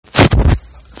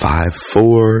5,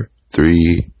 4,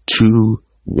 3, 2,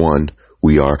 1.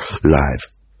 We are live.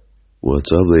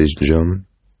 What's up, ladies and gentlemen?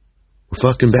 We're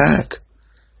fucking back.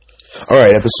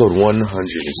 Alright, episode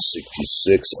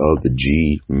 166 of the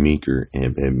G Meeker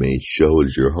MMA Show. It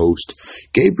is your host,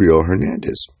 Gabriel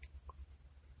Hernandez.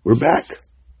 We're back.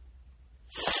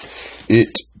 It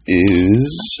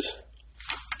is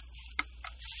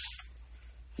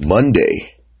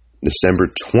Monday, December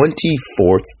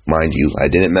 24th. Mind you, I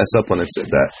didn't mess up when I said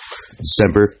that.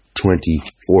 December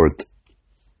 24th,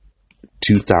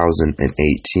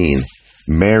 2018.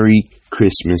 Merry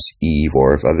Christmas Eve,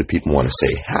 or if other people want to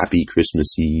say Happy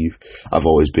Christmas Eve. I've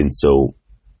always been so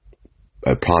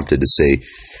prompted to say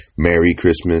Merry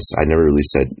Christmas. I never really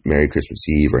said Merry Christmas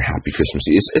Eve or Happy Christmas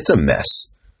Eve. It's a mess.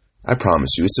 I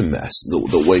promise you, it's a mess.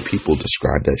 The way people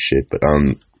describe that shit. But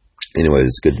anyway,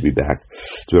 it's good to be back.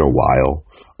 It's been a while.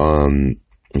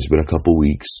 It's been a couple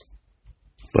weeks.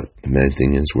 But the main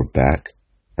thing is we're back.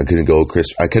 I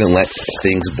couldn't let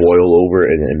things boil over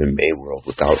in the MMA world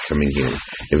without coming here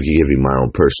and giving my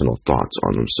own personal thoughts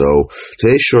on them. So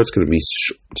today's show is going to be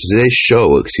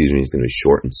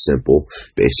short and simple,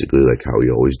 basically like how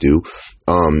we always do.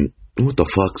 What the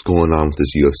fuck's going on with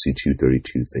this UFC 232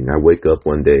 thing? I wake up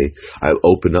one day, I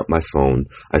open up my phone,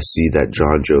 I see that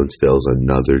Jon Jones fails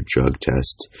another drug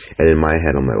test, and in my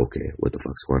head I'm like, okay, what the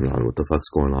fuck's going on? What the fuck's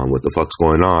going on? What the fuck's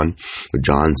going on?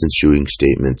 John's issuing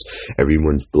statements,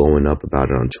 everyone's blowing up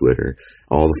about it on Twitter,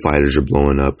 all the fighters are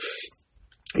blowing up,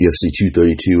 UFC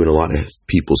 232 and a lot of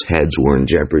people's heads were in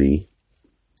jeopardy,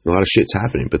 a lot of shit's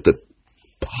happening, but the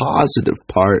positive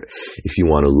part, if you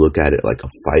want to look at it like a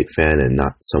fight fan and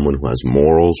not someone who has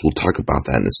morals, we'll talk about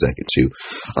that in a second too,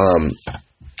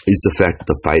 is the fact that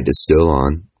the fight is still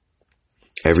on.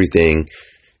 Everything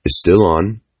is still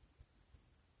on,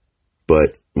 but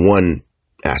one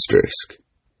asterisk,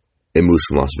 it moves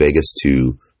from Las Vegas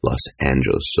to Los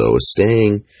Angeles, so it's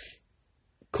staying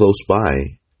close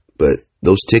by, but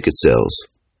those ticket sales,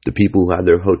 the people who had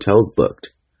their hotels booked,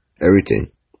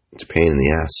 everything, it's a pain in the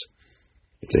ass.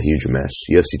 It's a huge mess.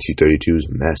 UFC 232 is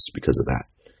a mess because of that.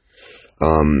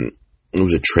 There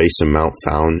was a trace amount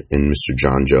found in Mr.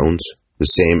 Jon Jones. The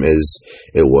same as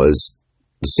it was,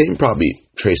 the same probably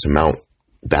trace amount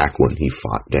back when he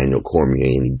fought Daniel Cormier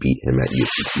and he beat him at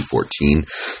UFC 214.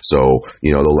 So,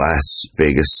 the Las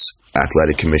Vegas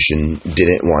Athletic Commission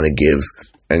didn't want to give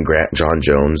and grant Jon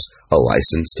Jones a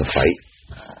license to fight.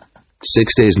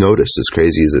 6 days notice, as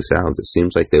crazy as it sounds. It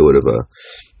seems like they would have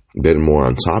been more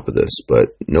on top of this, but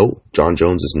no, Jon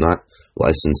Jones is not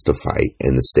licensed to fight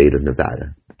in the state of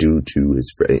Nevada due to his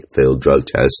failed drug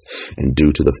test and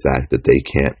due to the fact that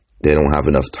they don't have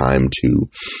enough time to,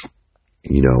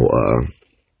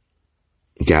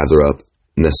 gather up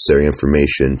necessary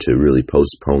information to really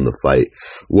postpone the fight.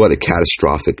 What a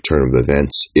catastrophic turn of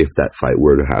events if that fight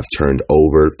were to have turned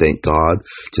over. Thank God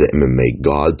to the MMA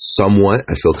God. Somewhat,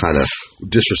 I feel kind of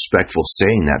disrespectful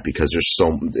saying that because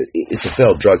it's a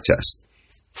failed drug test.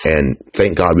 And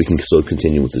thank God we can still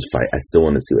continue with this fight. I still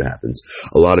want to see what happens.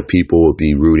 A lot of people will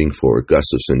be rooting for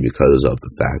Gustafsson because of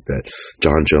the fact that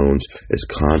Jon Jones has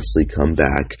constantly come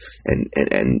back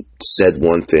and said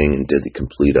one thing and did the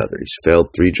complete other. He's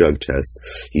failed 3 drug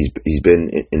tests. He's been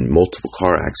in multiple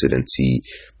car accidents.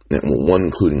 One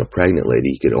including a pregnant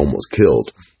lady he get almost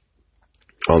killed.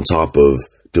 On top of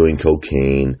doing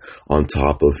cocaine, on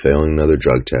top of failing another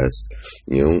drug test.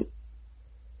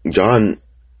 Jon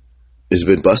has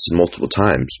been busted multiple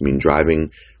times. Driving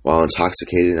while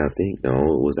intoxicated, I think. No,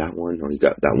 it was that one. No, he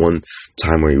got that one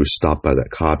time where he was stopped by that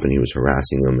cop and he was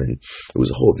harassing him, and it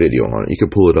was a whole video on it. You can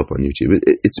pull it up on YouTube.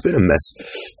 It's been a mess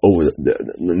over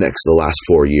the last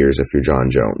 4 years if you're Jon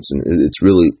Jones. And it's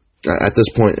really, at this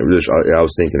point, I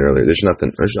was thinking earlier, there's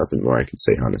nothing more I can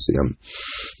say, honestly. I'm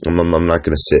not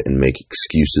going to sit and make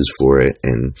excuses for it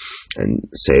and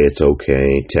say it's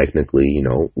okay. Technically,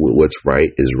 what's right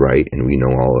is right, and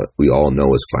we all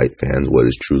know as fight fans what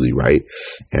is truly right.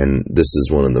 And this is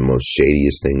one of the most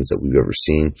shadiest things that we've ever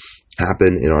seen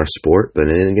happen in our sport. But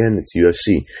then again, it's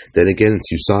UFC. Then again,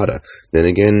 it's USADA. Then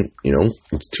again,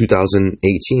 it's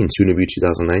 2018, soon to be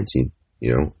 2019.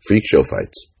 Freak show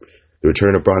fights. The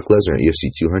return of Brock Lesnar at UFC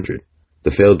 200.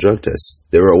 The failed drug tests.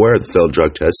 They were aware of the failed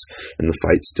drug tests, and the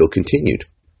fight still continued.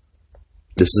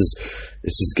 This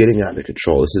is getting out of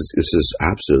control. This is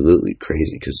absolutely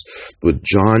crazy, because with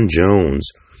Jon Jones,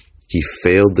 he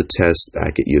failed the test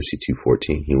back at UFC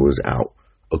 214. He was out.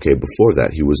 Okay, before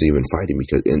that, he was even fighting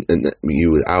because he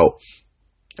was out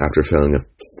after failing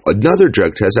another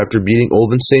drug test after beating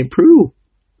Olven St. Preux.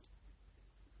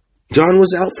 Jon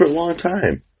was out for a long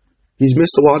time. He's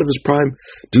missed a lot of his prime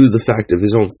due to the fact of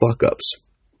his own fuck-ups.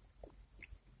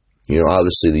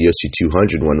 Obviously the UFC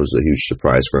 200 one was a huge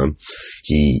surprise for him.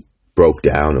 He broke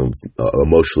down,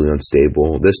 emotionally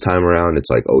unstable. This time around, it's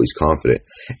like, oh, he's confident.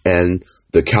 And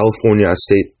the California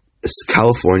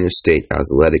State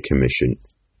Athletic Commission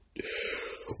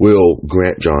will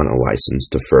grant John a license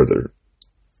to further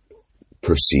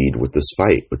proceed with this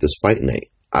fight night.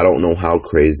 I don't know how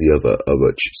crazy of a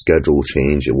schedule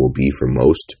change it will be for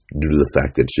most, due to the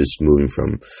fact that it's just moving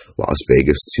from Las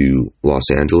Vegas to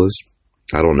Los Angeles.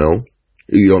 I don't know.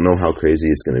 You don't know how crazy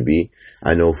it's going to be.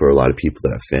 I know for a lot of people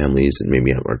that have families and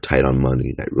maybe are tight on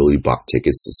money that really bought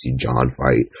tickets to see John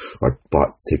fight or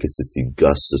bought tickets to see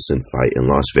Gustafsson fight in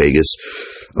Las Vegas.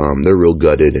 They're real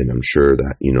gutted, and I'm sure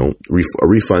that,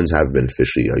 refunds have been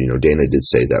officially, Dana did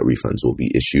say that refunds will be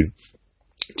issued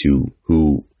to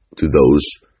those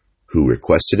who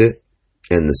requested it.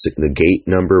 And the gate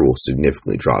number will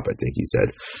significantly drop, I think he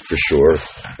said, for sure.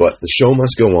 But the show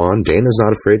must go on. Dana's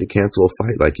not afraid to cancel a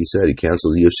fight. Like he said, he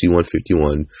canceled UFC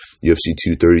 151. UFC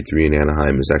 233 in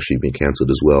Anaheim has actually been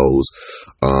canceled as well.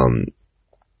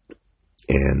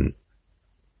 And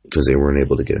because they weren't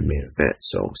able to get a main event.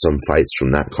 So some fights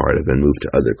from that card have been moved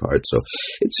to other cards. So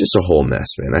it's just a whole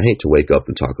mess, man. I hate to wake up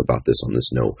and talk about this on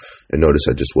this note. And notice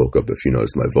I just woke up. If you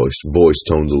notice, my voice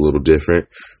tone's a little different.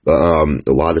 But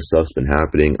a lot of stuff's been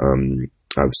happening.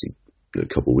 Obviously, a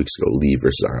couple weeks ago, Lee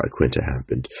versus Al Iaquinta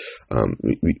happened.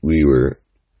 We were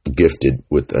gifted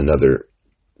with another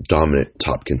dominant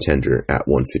top contender at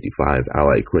 155. Al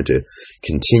Iaquinta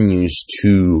continues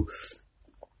to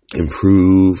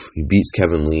improve. He beats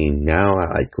Kevin Lee. Now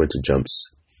Iaquinta jumps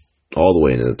all the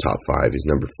way into the top 5. He's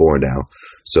number 4 now.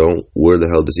 So where the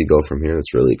hell does he go from here?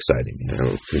 That's really exciting.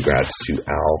 Congrats to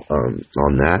Al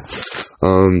on that.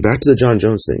 Back to the Jon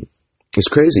Jones thing. It's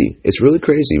crazy. It's really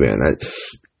crazy, man.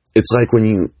 It's like when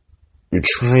you're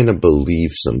trying to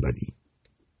believe somebody.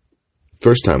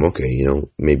 First time, okay,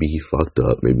 maybe he fucked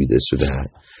up, maybe this or that.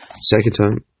 Second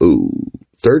time, ooh.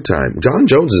 Third time, Jon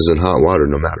Jones is in hot water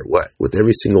no matter what, with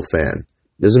every single fan.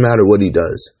 Doesn't matter what he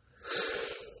does.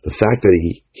 The fact that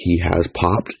he has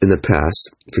popped in the past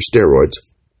for steroids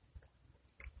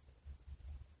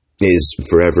is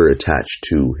forever attached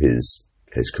to his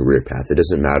career path. It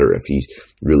doesn't matter if he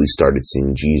really started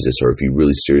seeing Jesus or if he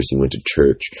really seriously went to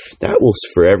church. That will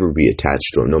forever be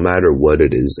attached to him, no matter what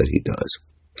it is that he does.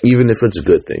 Even if it's a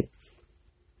good thing.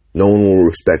 No one will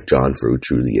respect Jon for who he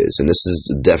truly is. And this is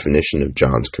the definition of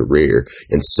Jon's career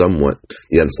and somewhat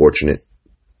the unfortunate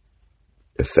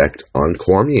effect on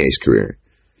Cormier's career.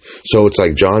 So it's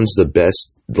like Jon's the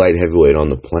best light heavyweight on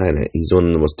the planet. He's one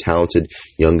of the most talented,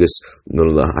 youngest, one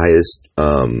of the highest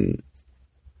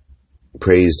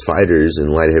praised fighters in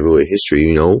light heavyweight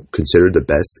history, considered the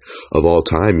best of all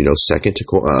time,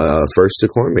 first to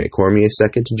Cormier. Cormier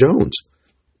second to Jones.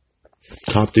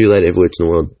 Top 3 light heavyweights in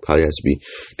the world probably has to be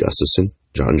Gustafsson,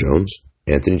 Jon Jones,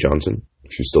 Anthony Johnson,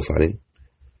 if she's still fighting,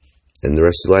 and the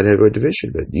rest of the light heavyweight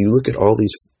division. But you look at all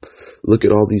these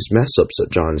mess ups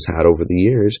that Jon has had over the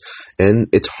years, and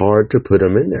it's hard to put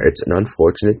him in there. It's an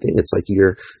unfortunate thing. It's like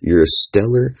you're a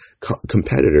stellar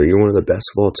competitor. You're one of the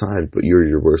best of all time, but you're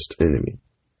your worst enemy.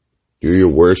 You're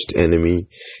your worst enemy,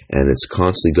 and it's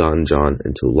constantly gotten Jon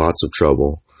into lots of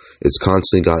trouble. It's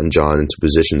constantly gotten Jon into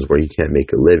positions where he can't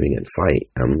make a living and fight.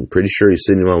 I'm pretty sure he's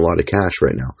sitting on a lot of cash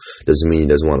right now. Doesn't mean he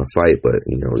doesn't want to fight, but,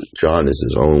 Jon is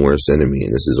his own worst enemy,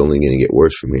 and this is only going to get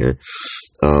worse from here.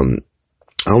 The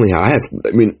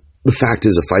fact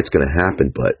is a fight's going to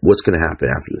happen, but what's going to happen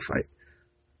after the fight?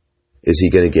 Is he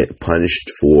going to get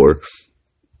punished for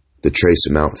the trace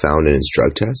amount found in his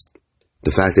drug test?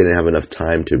 The fact they didn't have enough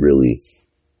time to really,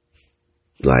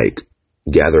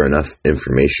 gather enough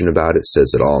information about it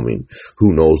says it all. I mean,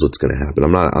 who knows what's going to happen?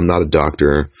 I'm not a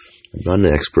doctor. I'm not an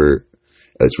expert.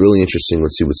 It's really interesting.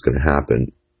 Let's see what's going to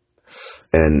happen.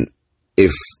 And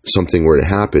if something were to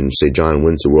happen, say Jon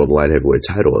wins the world light heavyweight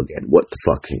title again, what the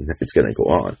fuck is going to go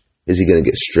on? Is he going to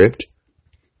get stripped?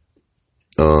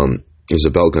 Is the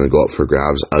belt going to go up for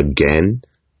grabs again?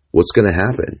 What's going to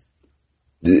happen?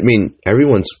 I mean,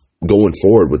 everyone's going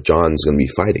forward with Jon's going to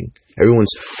be fighting.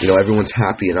 Everyone's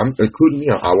happy, and I'm including me.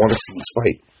 I want to see this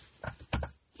fight.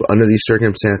 But under these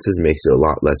circumstances, it makes it a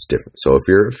lot less different. So if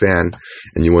you're a fan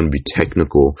and you want to be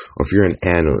technical, or if you're an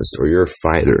analyst or you're a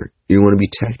fighter, you want to be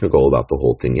technical about the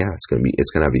whole thing. Yeah, it's going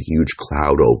to have a huge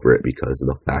cloud over it because of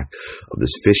the fact of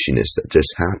this fishiness that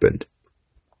just happened.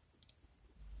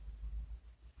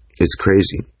 It's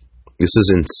crazy. This is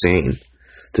insane.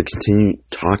 To continue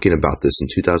talking about this in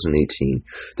 2018,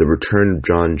 the return of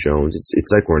Jon Jones,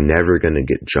 it's like we're never going to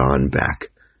get Jon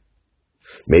back.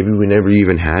 Maybe we never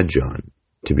even had Jon,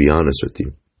 to be honest with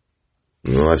you.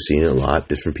 I've seen a lot.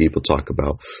 Different people talk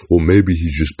about, well, maybe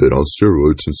he's just been on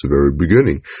steroids since the very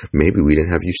beginning. Maybe we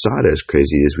didn't have USADA as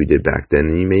crazy as we did back then,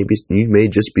 and you may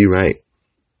just be right.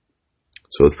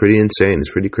 So it's pretty insane. It's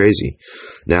pretty crazy.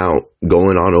 Now,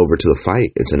 going on over to the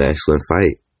fight, it's an excellent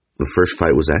fight. The first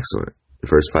fight was excellent. The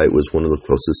first fight was one of the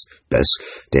closest, best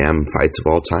damn fights of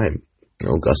all time.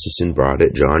 Gustafsson brought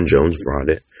it. Jon Jones brought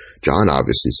it. Jon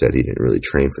obviously said he didn't really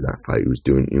train for that fight. He was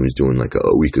doing like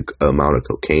a week amount of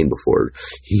cocaine before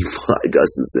he fought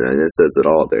Gustafsson, and it says it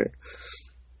all there.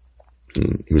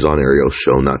 He was on Ariel's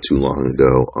show not too long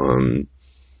ago.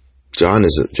 Jon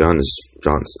is,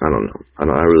 I don't know.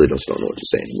 I really just don't know what to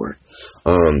say anymore.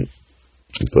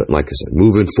 But like I said,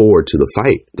 moving forward to the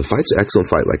fight. The fight's an excellent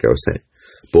fight, like I was saying.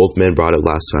 Both men brought it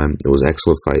last time. It was an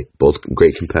excellent fight. Both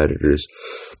great competitors.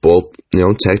 Both,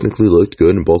 technically looked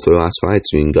good in both their last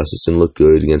fights. I mean, Gustafsson looked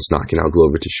good against knocking out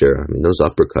Glover Teixeira. I mean, those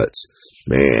uppercuts,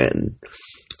 man.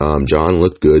 Jon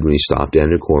looked good when he stopped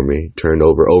Daniel Cormier,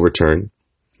 overturned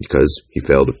because he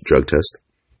failed a drug test.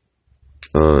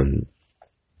 And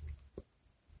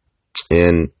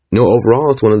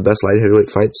overall, it's one of the best light heavyweight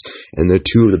fights, and they're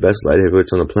two of the best light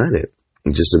heavyweights on the planet.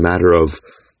 It's just a matter of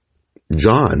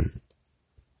Jon.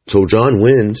 So Jon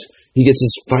wins. He gets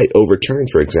his fight overturned,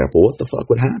 for example. What the fuck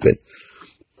would happen?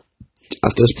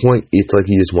 At this point, it's like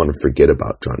you just want to forget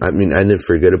about Jon. I mean, I didn't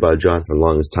forget about Jon for the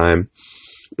longest time,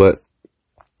 but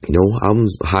I'm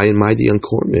high and mighty on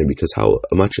Cormier because how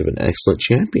much of an excellent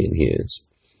champion he is.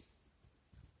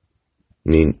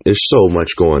 I mean, there's so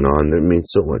much going on. I mean,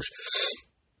 so much.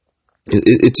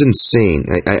 It's insane.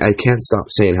 I can't stop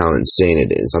saying how insane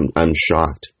it is. I'm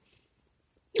shocked.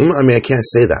 I mean, I can't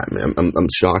say that. I mean, I'm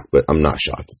shocked, but I'm not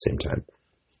shocked at the same time.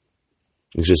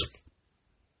 It's just,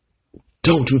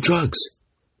 don't do drugs.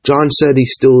 Jon said he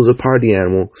still is a party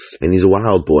animal, and he's a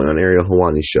wild boy on Ariel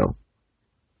Helwani's show.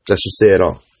 That should say it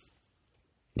all.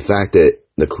 The fact that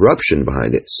the corruption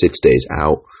behind it, 6 days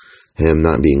out, him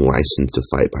not being licensed to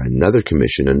fight by another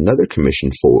commission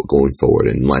going forward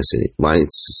and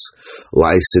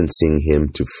licensing him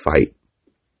to fight.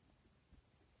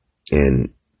 And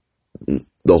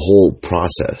the whole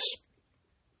process.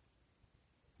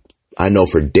 I know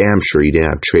for damn sure he didn't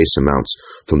have trace amounts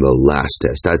from the last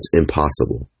test. That's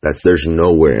impossible. There's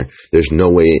no way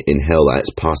in hell that's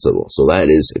possible. So that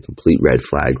is a complete red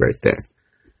flag right there.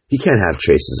 He can't have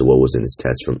traces of what was in his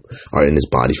test or in his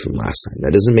body from last time.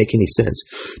 That doesn't make any sense.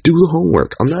 Do the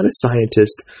homework. I'm not a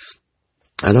scientist.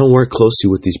 I don't work closely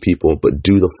with these people, but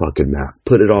do the fucking math.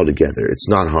 Put it all together. It's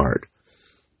not hard.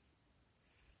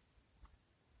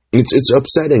 It's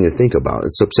upsetting to think about.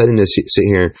 It's upsetting to sit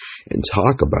here and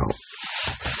talk about.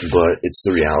 But it's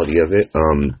the reality of it.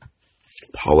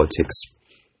 Politics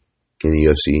in the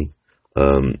UFC.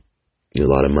 A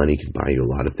lot of money can buy you a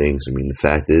lot of things. I mean, the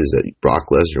fact is that Brock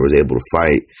Lesnar was able to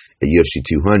fight at UFC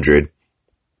 200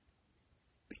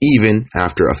 even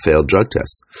after a failed drug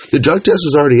test. The drug test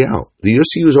was already out. The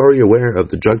UFC was already aware of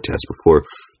the drug test before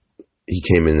he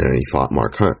came in there and he fought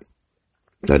Mark Hunt.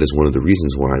 That is one of the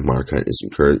reasons why Mark Hunt is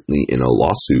currently in a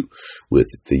lawsuit with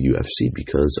the UFC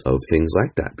because of things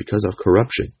like that, because of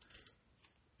corruption.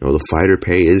 The fighter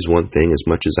pay is one thing, as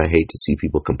much as I hate to see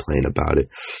people complain about it.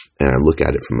 And I look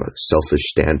at it from a selfish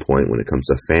standpoint when it comes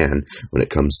to when it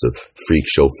comes to freak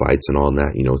show fights and all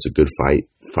that. It's a good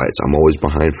fights. I'm always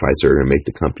behind fights that are going to make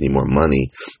the company more money.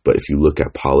 But if you look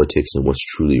at politics and what's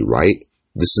truly right,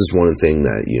 this is one thing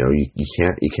that, you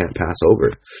can't pass over.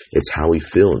 It's how we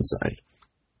feel inside.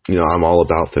 I'm all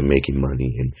about them making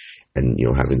money and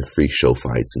having the freak show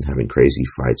fights and having crazy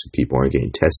fights when people aren't getting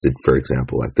tested, for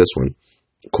example, like this one.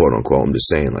 Quote unquote, I'm just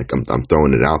saying, like, I'm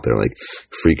throwing it out there, like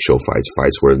freak show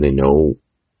fights where they know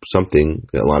something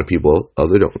that a lot of people,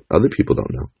 other people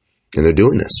don't know. And they're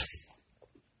doing this.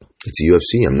 It's the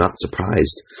UFC. I'm not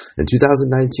surprised. In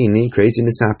 2019, any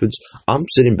craziness happens, I'm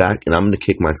sitting back and I'm going to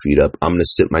kick my feet up. I'm going to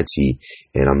sip my tea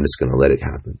and I'm just going to let it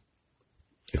happen.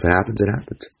 If it happens, it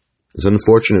happens. It's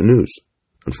unfortunate news.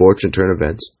 Unfortunate turn of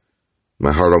events.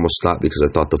 My heart almost stopped because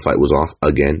I thought the fight was off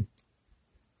again.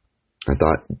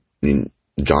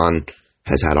 Jon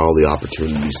has had all the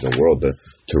opportunities in the world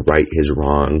to right his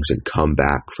wrongs and come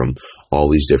back from all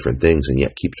these different things, and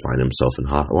yet keeps finding himself in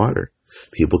hot water.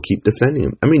 People keep defending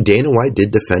him. I mean, Dana White did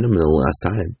defend him this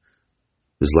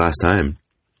last time.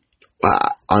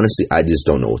 Honestly, I just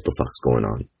don't know what the fuck's going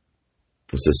on.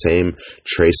 It's the same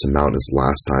trace amount as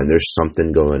last time. There's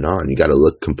something going on. You got to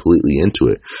look completely into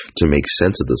it to make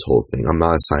sense of this whole thing. I'm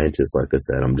not a scientist, like I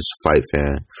said. I'm just a fight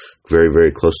fan. Very,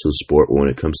 very close to the sport. But when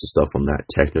it comes to stuff on that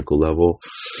technical level,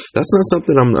 that's not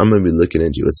something I'm going to be looking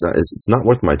into. It's not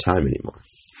worth my time anymore.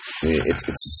 I mean, it's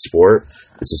a sport.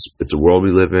 It's a world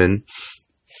we live in.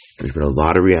 There's been a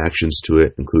lot of reactions to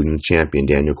it, including the champion,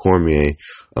 Daniel Cormier.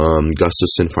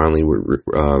 Gustafsson finally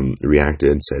reacted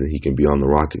and said he can be on the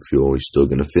rocket fuel. He's still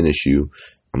going to finish you.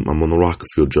 I'm on the rocket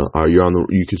fuel, John.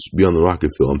 You can be on the rocket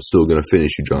fuel. I'm still going to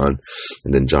finish you, John.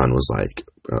 And then John was like,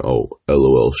 oh,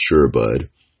 LOL, sure, bud.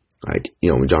 Like,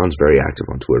 John's very active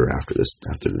on Twitter after this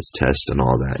test and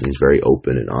all that. And he's very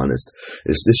open and honest.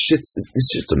 This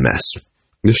shit's a mess.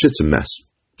 This shit's a mess.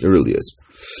 It really is.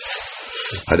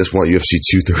 I just want UFC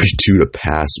 232 to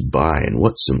pass by, and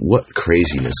what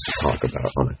craziness to talk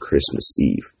about on a Christmas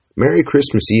Eve. Merry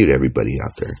Christmas Eve to everybody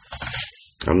out there.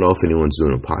 I don't know if anyone's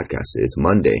doing a podcast today. It's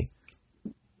Monday,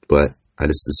 but I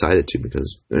just decided to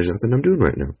because there's nothing I'm doing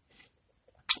right now.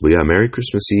 But yeah, Merry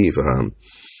Christmas Eve.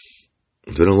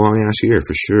 It's been a long ass year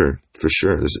for sure.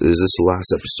 Is this the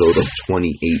last episode of 2018?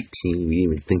 We didn't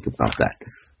even think about that.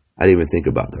 I didn't even think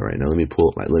about that right now. Let me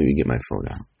get my phone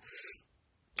out.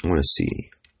 I want to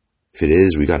see. If it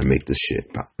is, we got to make this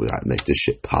shit pop. We got to make this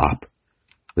shit pop.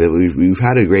 We've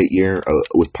had a great year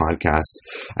with podcasts.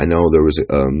 I know there was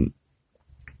a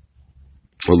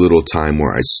little time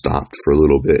where I stopped for a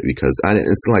little bit because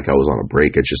it's not like I was on a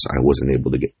break. I wasn't able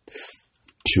to get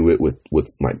to it with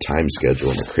my time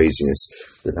schedule and the craziness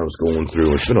that I was going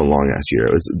through. It's been a long ass year.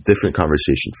 It was a different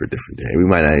conversation for a different day. We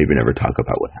might not even ever talk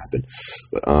about what happened,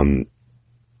 but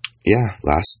yeah,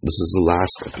 this is the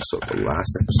last episode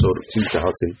of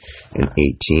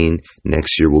 2018.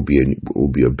 Next year will be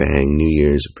a bang. New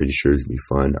Year's, I'm pretty sure it's gonna be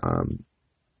fun.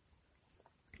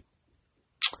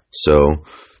 So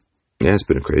yeah, it's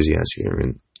been a crazy ass year,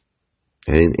 and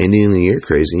ending the year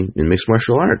crazy in mixed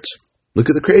martial arts. Look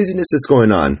at the craziness that's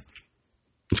going on.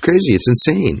 It's crazy. It's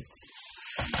insane.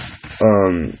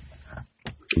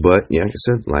 But yeah,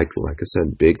 like I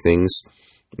said, big things.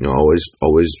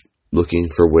 Always looking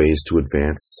for ways to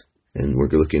advance, and we're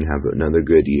looking to have another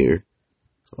good year.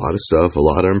 A lot of stuff, a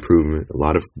lot of improvement, a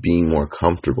lot of being more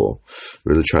comfortable.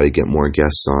 Really try to get more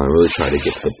guests on. Really try to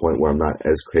get to the point where I'm not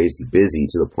as crazy busy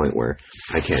to the point where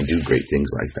I can't do great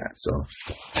things like that. So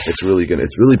it's really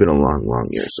been a long, long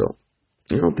year. So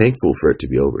thankful for it to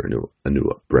be over. A new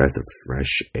breath of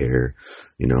fresh air.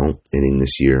 Ending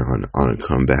this year on a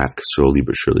comeback, slowly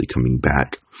but surely coming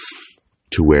back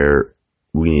to where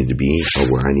we need to be, or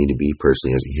where I need to be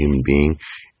personally as a human being,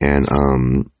 and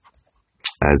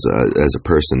as a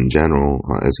person in general,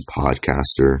 as a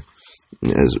podcaster,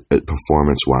 as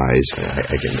performance wise,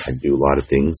 I do a lot of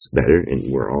things better, and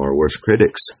we're all our worst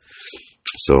critics.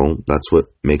 So that's what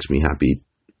makes me happy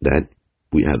that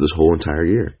we have this whole entire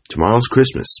year. Tomorrow's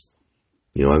Christmas.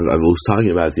 I was talking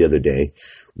about it the other day.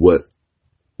 What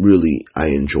really I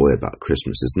enjoy about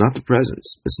Christmas is not the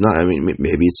presents. It's not,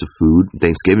 maybe it's the food.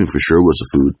 Thanksgiving for sure was the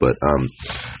food, but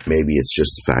maybe it's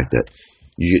just the fact that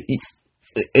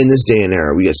in this day and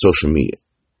era, we get social media.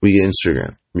 We get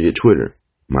Instagram. We get Twitter.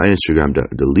 My Instagram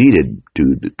deleted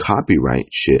due to copyright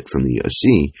shit from the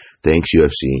UFC. Thanks,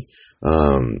 UFC.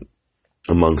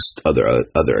 Amongst other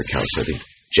accounts. I think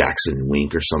Jackson and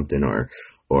Wink or something,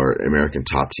 or American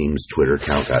Top Team's Twitter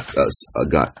account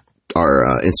got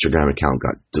our Instagram account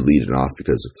got deleted off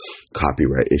because of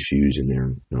copyright issues and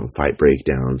their fight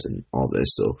breakdowns and all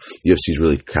this. So the UFC is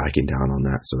really cracking down on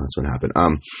that. So that's what happened.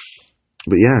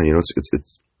 But yeah,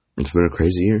 it's been a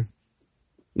crazy year,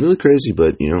 really crazy.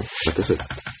 But like I said,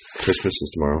 Christmas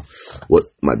is tomorrow. What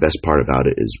my best part about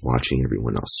it is watching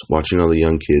everyone else, watching all the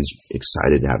young kids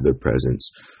excited to have their presents,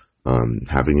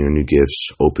 having their new gifts,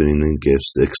 opening the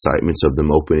gifts, the excitements of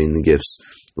them opening the gifts.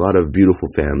 A lot of beautiful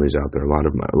families out there. A lot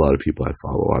of people I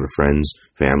follow, a lot of friends,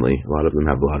 family. A lot of them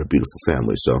have a lot of beautiful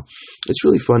families. So it's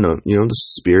really fun to, the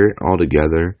spirit all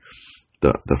together,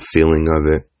 the feeling of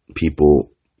it,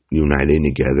 people uniting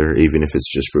together, even if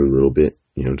it's just for a little bit,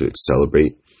 to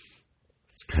celebrate,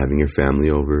 having your family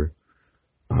over,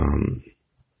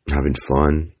 having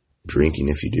fun, drinking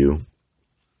if you do,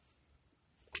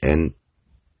 and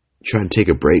try to take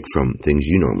a break from things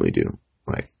you normally do,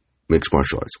 like mixed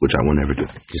martial arts, which I will never do.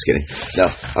 Just kidding. No,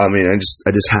 I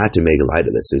just had to make light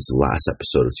of this. It's the last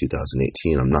episode of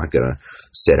 2018. I'm not gonna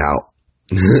sit out.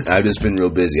 I've just been real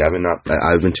busy. I've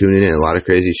been tuning in. A lot of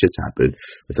crazy shit's happened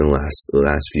within the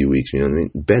last few weeks.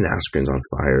 Ben Askren's on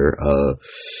fire.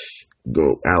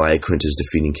 Ally Quintus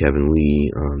defeating Kevin Lee.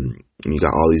 You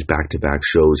got all these back-to-back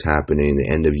shows happening. The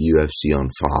end of UFC on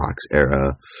Fox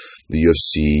era. The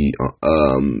UFC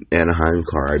Anaheim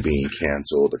card being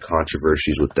canceled. The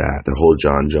controversies with that. The whole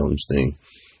John Jones thing.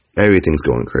 Everything's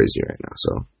going crazy right now.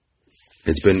 So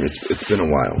it's been a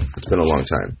while. It's been a long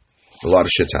time. A lot of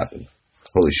shit's happened.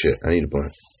 Holy shit! I need a blunt.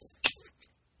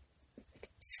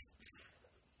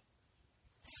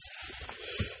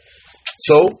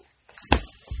 So,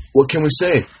 what can we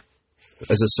say?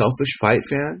 as a selfish fight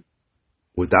fan,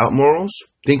 without morals,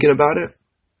 thinking about it,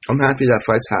 I'm happy that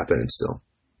fight's happening still.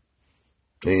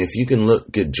 And if you can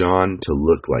get John to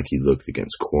look like he looked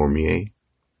against Cormier,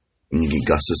 and you get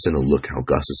Gustafsson to look how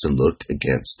Gustafsson looked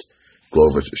against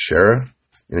Glover Teixeira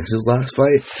in his last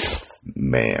fight,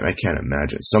 man, I can't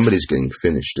imagine. Somebody's getting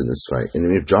finished in this fight.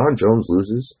 And if Jon Jones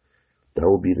loses, that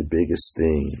will be the biggest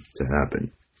thing to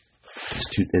happen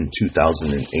in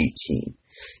 2018.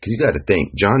 Because you got to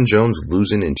think, Jon Jones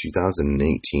losing in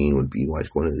 2018 would be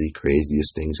like one of the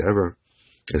craziest things ever.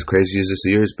 As crazy as this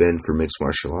year has been for mixed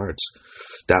martial arts,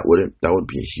 that would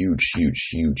be a huge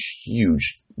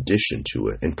addition to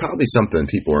it, and probably something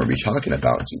people are going to be talking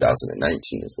about in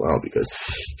 2019 as well, because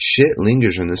shit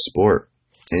lingers in this sport.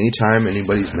 Anytime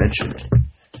anybody's mentioned,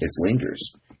 it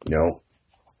lingers. You know,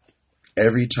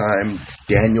 every time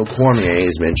Daniel Cormier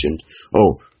is mentioned,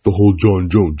 oh, the whole Jon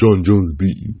Jones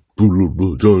beat you, blah, blah,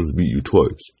 blah, Jones beat you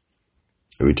twice.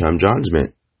 Every time John's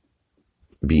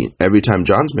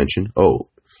mentioned, oh,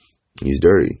 he's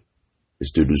dirty.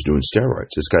 This dude was doing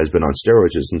steroids. This guy's been on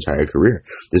steroids his entire career.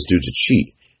 This dude's a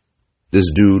cheat.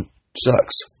 This dude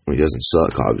sucks. Well, he doesn't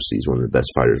suck, obviously. He's one of the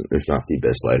best fighters, if not the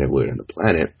best light heavyweight on the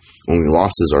planet. Only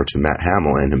losses are to Matt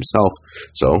Hamill and himself.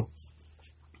 So,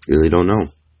 really don't know.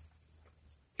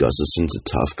 Gustafsson's a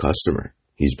tough customer.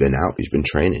 He's been out. He's been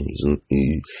training.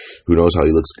 Who knows how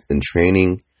he looks in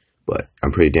training, but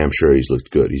I'm pretty damn sure he's looked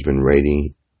good. Been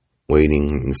waiting.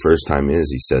 The first time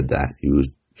he said that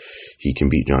he can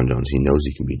beat Jon Jones. He knows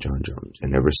he can beat Jon Jones.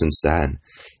 And ever since then,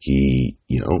 he's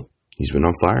been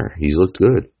on fire. He's looked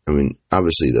good. I mean,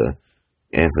 obviously the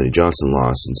Anthony Johnson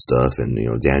loss and stuff, and,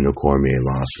 Daniel Cormier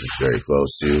loss was very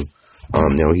close to.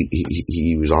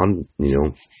 He was on,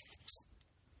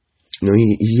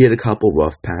 he had a couple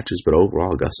rough patches, but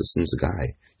overall, Gustafsson's a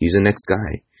guy. He's the next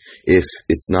guy. If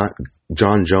it's not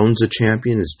Jon Jones the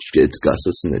champion, it's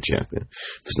Gustafsson the champion.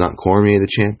 If it's not Cormier the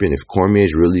champion, if Cormier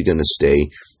is really going to stay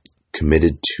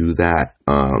committed to that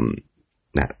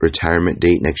retirement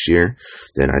date next year,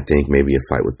 then I think maybe a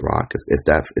fight with Brock. If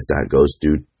that goes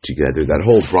together, that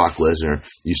whole Brock Lesnar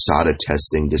USADA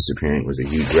testing disappearing was a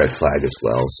huge red flag as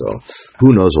well. So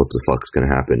who knows what the fuck's going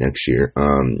to happen next year?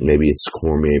 Maybe it's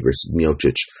Cormier versus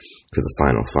Miocic for the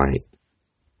final fight.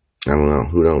 I don't know.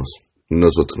 Who knows? Who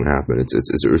knows what's going to happen?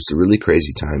 It's a really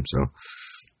crazy time. So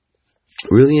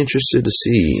really interested to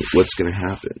see what's going to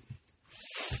happen.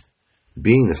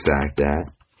 Being the fact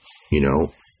that,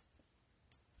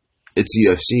 it's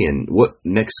UFC, and what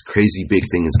next crazy big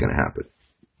thing is going to happen?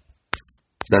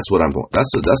 That's what I'm going.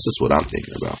 That's just what I'm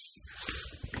thinking about.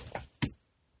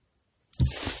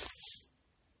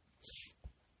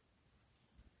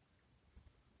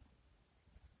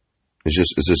 It's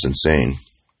just insane.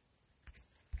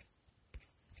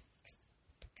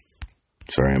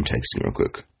 Sorry, I'm texting real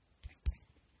quick.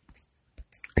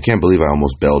 I can't believe I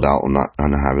almost bailed out on not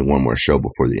having one more show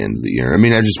before the end of the year. I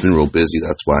mean, I've just been real busy.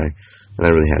 That's why. And I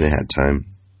really hadn't had time.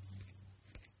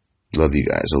 Love you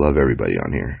guys. I love everybody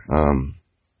on here.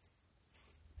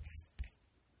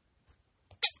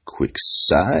 Quick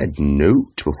side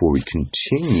note before we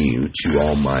continue to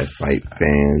all my fight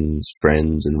fans,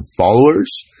 friends, and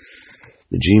followers.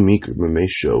 The G Meeker MMA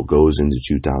show goes into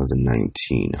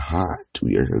 2019 hot.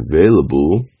 We are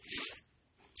available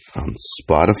on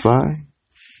Spotify,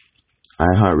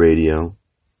 iHeartRadio,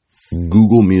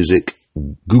 Google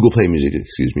Play Music,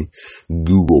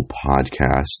 Google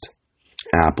Podcast,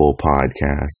 Apple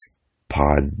Podcasts,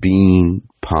 Podbean,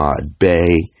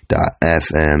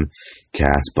 Podbay.fm,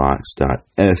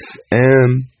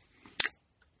 Castbox.fm,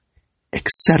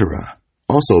 etc.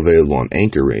 Also available on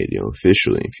Anchor Radio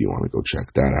officially if you want to go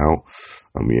check that out.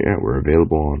 We're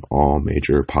available on all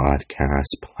major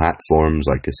podcast platforms.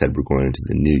 Like I said, we're going into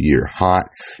the new year hot,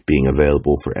 being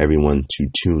available for everyone to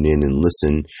tune in and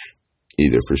listen,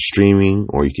 either for streaming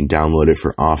or you can download it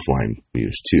for offline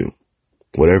use too.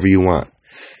 Whatever you want.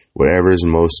 Whatever is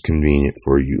most convenient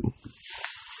for you.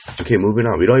 Okay, moving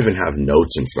on. We don't even have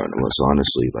notes in front of us,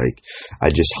 honestly. Like, I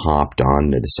just hopped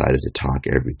on and decided to talk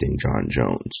everything Jon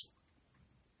Jones.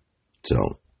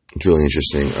 So, it's really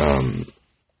interesting.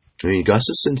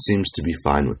 Gustafsson seems to be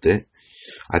fine with it.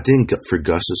 I think for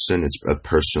Gustafsson, it's a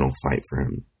personal fight for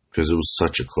him because it was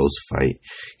such a close fight.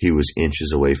 He was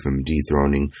inches away from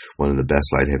dethroning one of the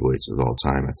best light heavyweights of all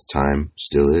time at the time,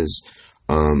 still is.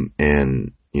 And,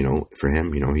 for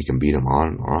him, he can beat him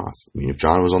on or off. I mean, if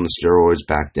Jon was on the steroids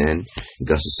back then, and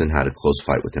Gustafsson had a close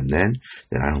fight with him then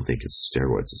I don't think it's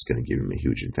steroids that's going to give him a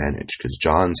huge advantage because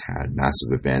Jon's had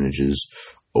massive advantages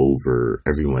over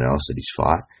everyone else that he's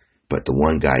fought. But the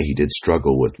one guy he did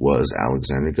struggle with was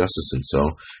Alexander Gustafsson.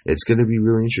 So it's going to be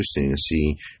really interesting to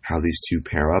see how these two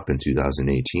pair up in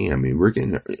 2018. I mean, we're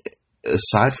getting,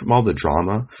 aside from all the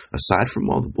drama, aside from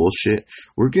all the bullshit,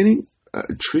 we're getting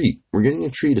a treat. We're getting a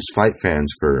treat as fight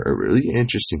fans for a really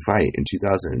interesting fight in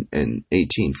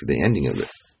 2018 for the ending of it.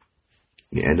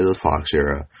 The end of the Fox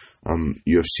era.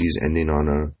 UFC's ending on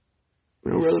a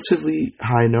relatively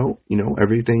high note.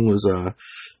 Everything was,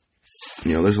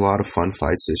 there's a lot of fun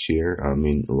fights this year. I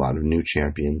mean, a lot of new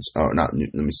champions. Oh, not new,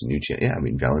 let me see, new champ. Yeah, I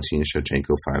mean, Valentina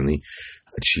Shevchenko finally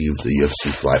achieved the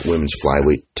UFC women's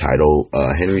flyweight title.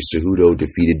 Henry Cejudo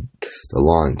defeated the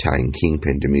long-time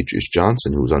kingpin Demetrius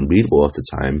Johnson, who was unbeatable at the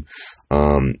time.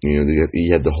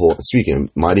 You had the whole, speaking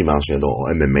of Mighty Mouse, you had the whole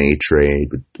MMA trade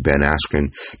with Ben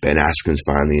Askren. Ben Askren's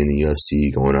finally in the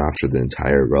UFC, going after the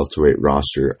entire welterweight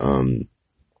roster.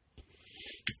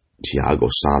 Thiago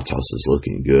Santos is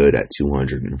looking good at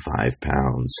 205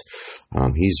 pounds.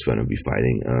 He's going to be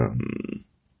fighting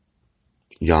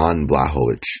Jan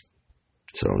Blachowicz.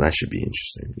 So that should be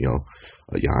interesting.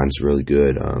 Jan's really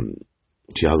good.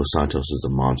 Thiago Santos is a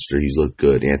monster. He's looked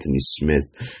good. Anthony Smith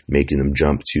making him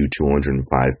jump to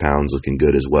 205 pounds, looking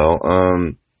good as well.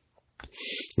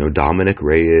 Dominic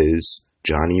Reyes,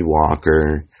 Johnny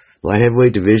Walker. The light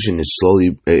heavyweight division is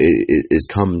slowly is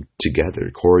come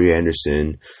together. Corey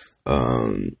Anderson,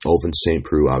 Ulvan St.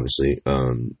 Preux, obviously,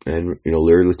 and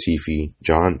Larry Latifi,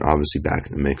 John, obviously back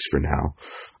in the mix for now.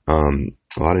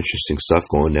 A lot of interesting stuff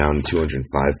going down in 205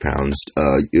 pounds.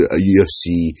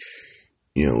 UFC,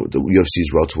 the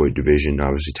UFC's welterweight division,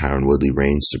 obviously Tyron Woodley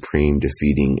reigns supreme,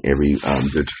 defeating they're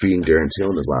defeating Darren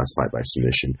Till in his last fight by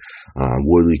submission.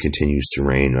 Woodley continues to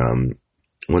reign.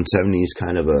 170 is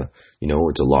kind of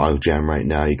it's a log jam right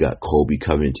now. You got Colby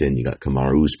Covington, you got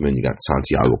Kamaru Usman, you got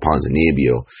Santiago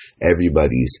Ponzinibbio.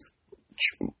 Everybody's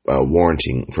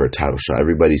warranting for a title shot.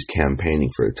 Everybody's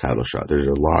campaigning for a title shot. There's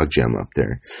a log jam up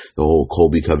there. The whole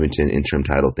Colby Covington interim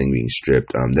title thing being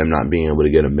stripped. Them not being able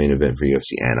to get a main event for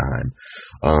UFC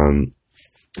Anaheim.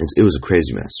 It was a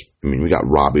crazy mess. I mean, we got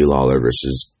Robbie Lawler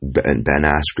versus Ben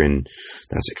Askren.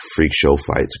 That's a freak show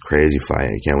fight. It's a crazy fight.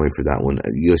 I can't wait for that one.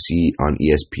 UFC on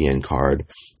ESPN card.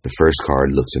 The first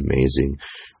card looks amazing.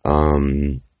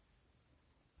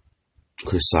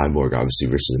 Chris Cyborg, obviously,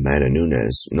 versus Amanda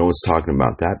Nunes. No one's talking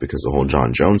about that because of the whole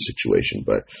John Jones situation,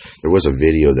 but there was a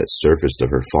video that surfaced of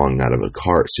her falling out of a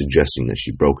cart, suggesting that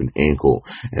she broke an ankle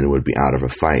and would be out of a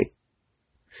fight.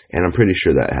 And I'm pretty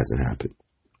sure that hasn't happened.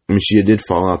 I mean, she did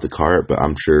fall out the cart, but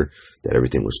I'm sure that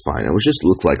everything was fine. It just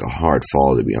looked like a hard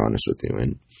fall, to be honest with you,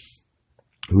 and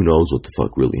who knows what the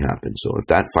fuck really happened. So if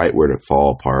that fight were to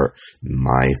fall apart,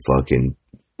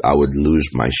 I would lose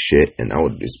my shit, and I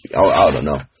would just be, I don't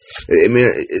know. I mean,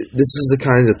 this is the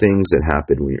kinds of things that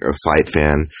happen when you're a fight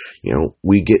fan.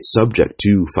 We get subject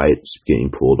to fights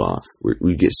getting pulled off.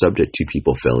 We get subject to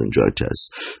people failing drug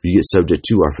tests. We get subject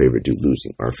to our favorite dude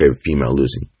losing, our favorite female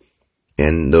losing.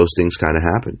 And those things kind of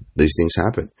happen. These things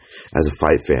happen as a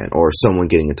fight fan, or someone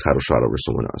getting a title shot over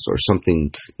someone else, or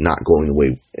something not going the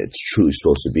way it's truly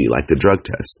supposed to be, like the drug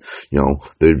test.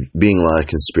 There being a lot of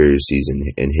conspiracies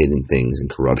and hidden things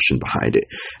and corruption behind it.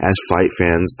 As fight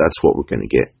fans, that's what we're going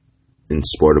to get in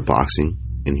sport of boxing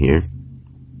in here.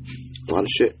 A lot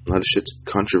of shit's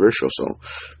controversial, so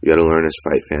we got to learn as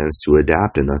fight fans to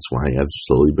adapt, and that's why I've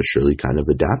slowly but surely kind of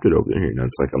adapted over here. Now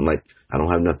I don't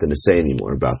have nothing to say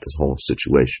anymore about this whole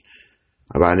situation,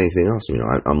 about anything else.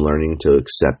 I'm learning to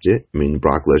accept it. I mean,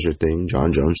 Brock Lesnar thing,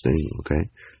 John Jones thing, okay?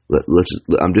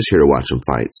 I'm just here to watch some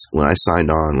fights. When I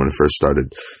first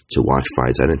started to watch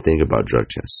fights, I didn't think about drug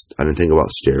tests. I didn't think about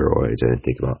steroids. I didn't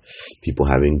think about people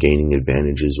gaining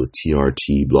advantages with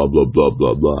TRT, blah, blah, blah,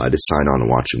 blah, blah. I just signed on to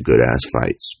watch some good-ass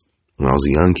fights. When I was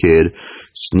a young kid,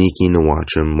 sneaking to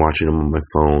watching them on my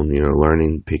phone,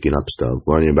 learning, picking up stuff,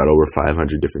 learning about over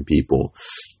 500 different people,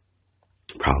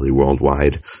 probably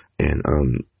worldwide, and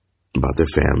about their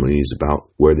families, about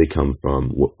where they come from,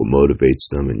 what motivates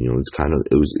them, and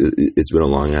it's been a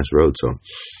long ass road. So,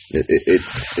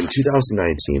 in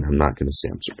 2019, I'm not going to say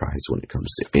I'm surprised when it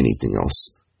comes to anything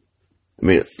else. I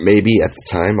mean, maybe at the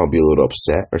time I'll be a little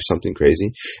upset or something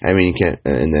crazy. I mean, you can't,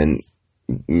 and then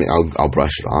I'll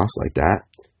brush it off like that,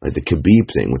 like the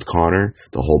Khabib thing with Conor,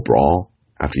 the whole brawl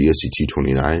after UFC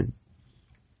 229.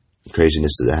 The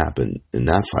craziness that happened in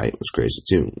that fight was crazy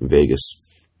too. In Vegas,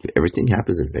 everything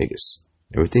happens in Vegas.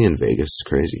 Everything in Vegas is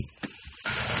crazy.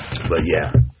 But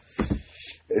yeah,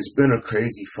 it's been a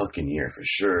crazy fucking year for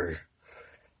sure.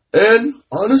 And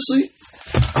honestly,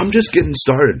 I'm just getting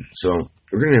started. So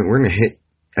we're gonna hit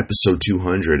episode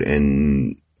 200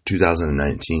 and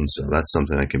 2019, so that's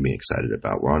something I can be excited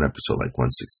about. We're on episode like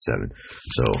 167,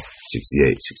 so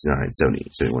 68, 69, 70,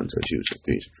 71, 72,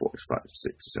 73, 74, 75,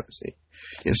 76, 77, 8.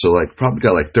 Yeah, so like probably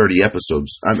got like 30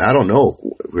 episodes. I don't know.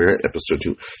 We're at episode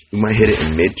 2. We might hit it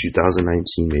in mid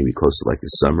 2019, maybe close to like the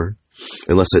summer,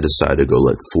 unless I decide to go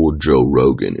like full Joe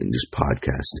Rogan and just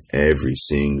podcast every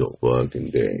single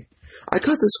fucking day. I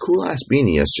got this cool ass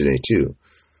beanie yesterday too.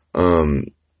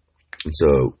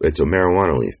 It's a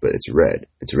marijuana leaf, but it's red.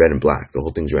 It's red and black. The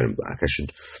whole thing's red and black. I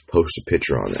should post a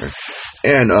picture on there.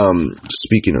 And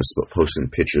speaking of posting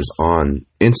pictures on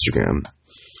Instagram,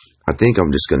 I think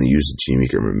I'm just going to use the Jimmy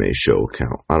MMA show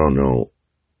account. I don't know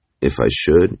if I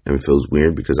should, and it feels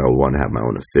weird because I would want to have my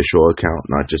own official account,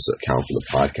 not just an account for the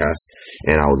podcast.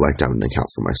 And I would like to have an account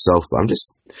for myself. But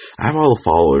I have all the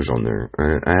followers on there.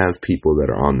 I have people that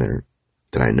are on there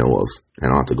that I know of, and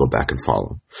I'll have to go back and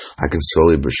follow. I can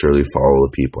slowly but surely follow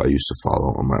the people I used to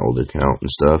follow on my old account and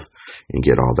stuff, and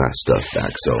get all that stuff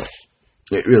back. So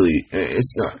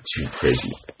it's not too crazy,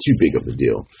 too big of a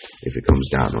deal if it comes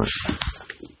down to it.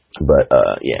 But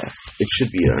yeah, it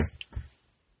should be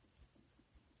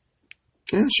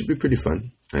it should be pretty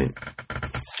fun. Right?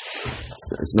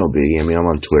 It's no biggie. I mean, I'm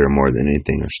on Twitter more than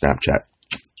anything, or Snapchat.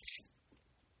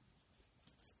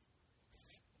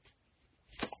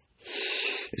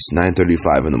 It's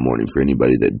 9:35 in the morning for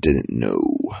anybody that didn't know.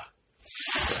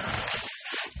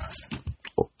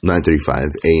 9:35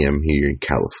 a.m. here in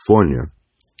California,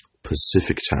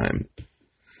 Pacific time.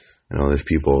 I know there's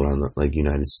people around the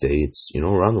United States,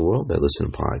 around the world that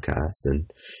listen to podcasts, and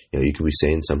you could be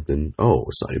saying something. Oh,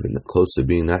 it's not even that close to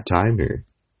being that time here.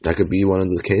 That could be one of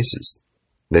the cases.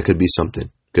 That could be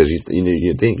something. Because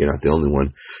you think you're not the only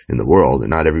one in the world, and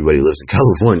not everybody lives in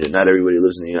California. Not everybody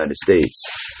lives in the United States.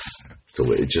 So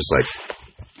it's just like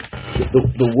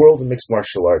the world of mixed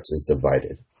martial arts is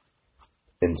divided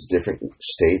into different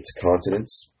states,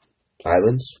 continents,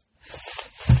 islands.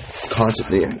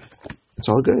 Yeah, it's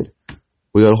all good.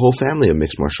 We got a whole family of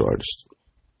mixed martial artists.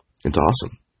 It's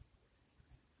awesome.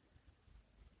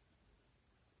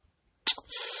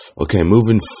 Okay,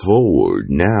 moving forward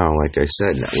now, like I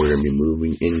said, we're going to be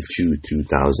moving into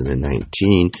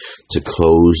 2019 to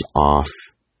close off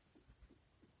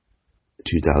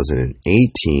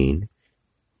 2018.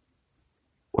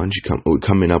 Why don't you we're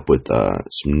coming up with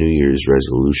some New Year's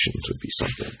resolutions would be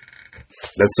something.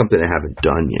 That's something I haven't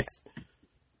done yet.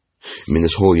 I mean,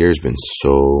 this whole year has been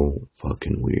so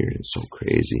fucking weird and so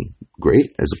crazy.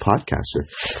 Great as a podcaster.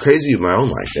 Crazy in my own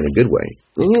life in a good way.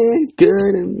 Yeah,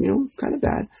 good and, kind of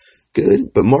bad.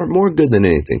 Good, but more good than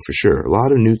anything for sure. A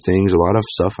lot of new things, a lot of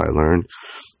stuff I learned,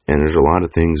 and there's a lot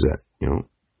of things that, I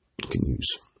can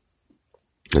use.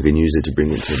 I can use it to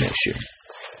bring into the next year.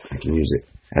 I can use it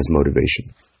as motivation.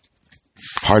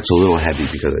 Heart's a little heavy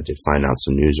because I did find out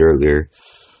some news earlier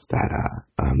that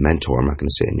a mentor, I'm not going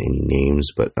to say any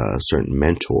names, but a certain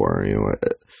mentor,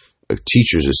 a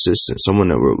teacher's assistant, someone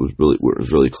that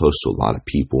was really close to a lot of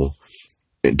people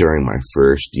during my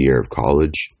first year of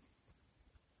college,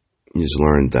 just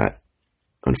learned that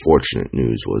unfortunate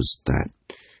news was that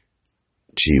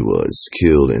she was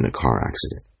killed in a car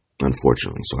accident.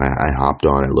 Unfortunately, so I hopped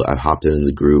on. I hopped into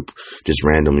the group just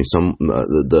randomly.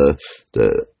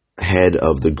 The head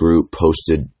of the group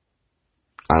posted.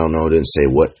 I don't know. Didn't say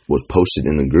what was posted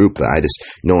in the group, but I just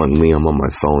knowing me, I'm on my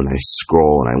phone. I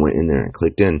scroll and I went in there and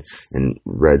clicked in and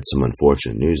read some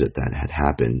unfortunate news that had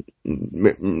happened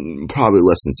probably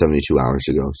less than 72 hours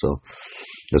ago. So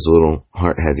it's a little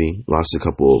heart heavy. Lost a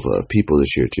couple of people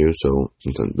this year too, so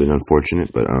it's been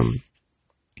unfortunate. But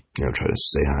try to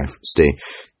stay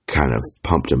kind of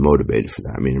pumped and motivated for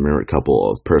that. I mean, I remember a couple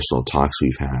of personal talks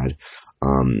we've had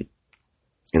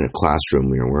in a classroom.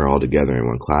 We were all together in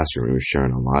one classroom. We were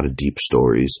sharing a lot of deep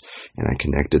stories, and I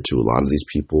connected to a lot of these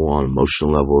people on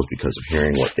emotional levels because of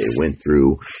hearing what they went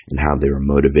through and how they were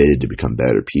motivated to become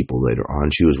better people later on.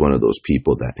 She was one of those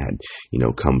people that had,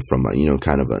 come from a,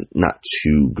 kind of a not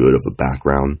too good of a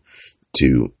background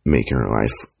to making her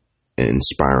life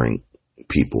inspiring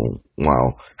people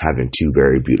while having two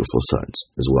very beautiful sons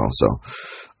as well. So,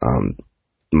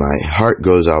 my heart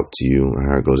goes out to you. My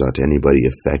heart goes out to anybody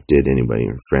affected, anybody,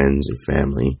 your friends and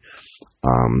family.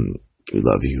 We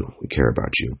love you. We care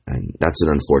about you. And that's an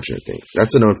unfortunate thing.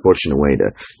 That's an unfortunate way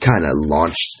to kind of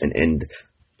launch and end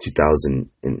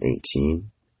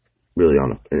 2018 really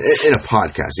in a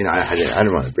podcast. I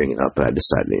didn't want to bring it up, but I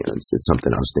decided, it's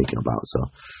something I was thinking about.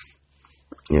 So,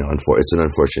 it's an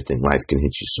unfortunate thing. Life can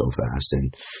hit you so fast,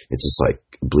 and it's just like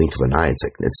a blink of an eye. It's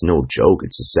like, it's no joke.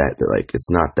 It's just that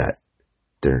it's not that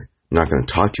they're not going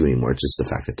to talk to you anymore. It's just the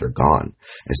fact that they're gone.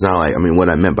 It's not like, what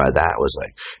I meant by that was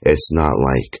like, it's not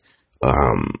like,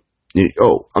 I'm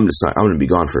going to be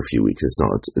gone for a few weeks.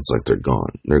 It's like they're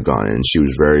gone. They're gone. And she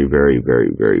was very, very,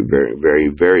 very, very, very, very,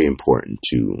 very important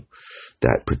to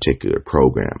that particular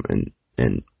program and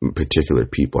particular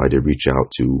people. I did reach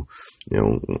out to,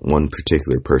 one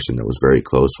particular person that was very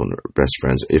close, one of her best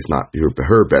friends, if not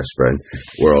her best friend,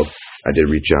 world. I did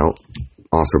reach out,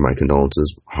 offer my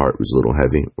condolences. Heart was a little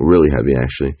heavy, really heavy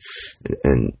actually.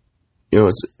 And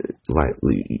it's like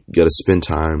you got to spend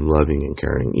time loving and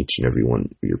caring each and every one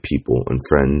of your people and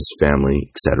friends,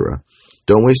 family, etc.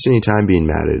 Don't waste any time being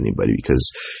mad at anybody,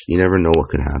 because you never know what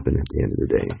could happen at the end of the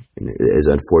day. And as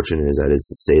unfortunate as that is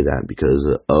to say that, because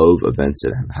of events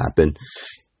that have happened,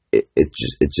 it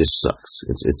just sucks.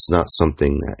 It's not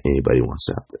something that anybody wants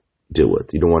to have to deal with.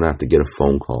 You don't want to have to get a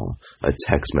phone call, a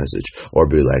text message, or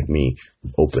be like me,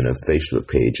 open a Facebook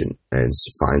page and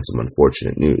find some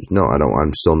unfortunate news. No, I don't.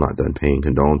 I'm still not done paying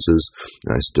condolences,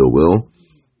 and I still will.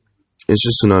 It's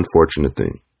just an unfortunate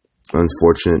thing.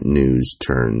 Unfortunate news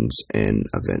turns and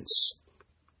events.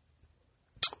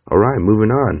 All right,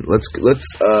 moving on. Let's try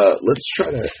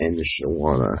to end the show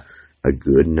on a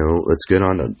good note. Let's get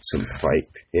on to some fight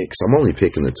picks. I'm only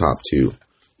picking the top two.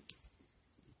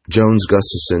 Jones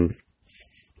Gustafsson,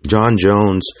 John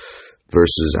Jones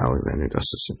versus Alexander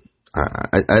Gustafsson.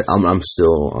 I'm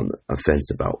still on the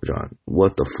fence about John.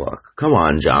 What the fuck? Come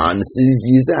on, John.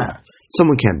 Use that.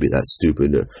 Someone can't be that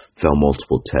stupid to fail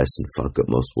multiple tests and fuck up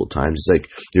multiple times. It's like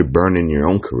you're burning your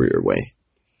own career away.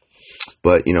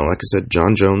 But, like I said,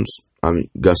 John Jones,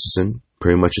 Gustafsson,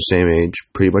 pretty much the same age,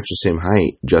 pretty much the same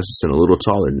height. Gustafsson a little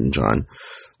taller than John.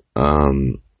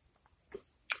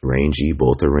 Rangy,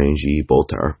 both are rangy,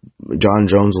 both are. John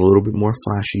Jones a little bit more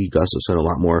flashy, Gustafsson a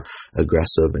lot more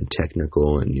aggressive and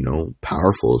technical and,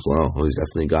 powerful as well. He's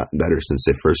definitely gotten better since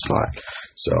they first fought.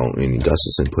 So,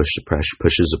 Gustafsson pushes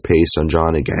the pace on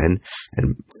John again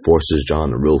and forces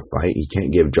John a real fight. He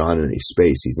can't give John any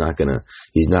space. He's not gonna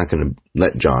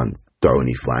let John throw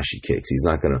any flashy kicks. He's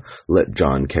not going to let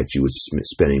John catch you with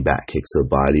spinning back kicks to the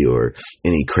body or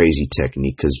any crazy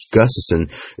technique, because Gustafsson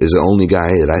is the only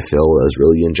guy that I feel was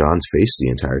really in John's face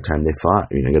the entire time they fought.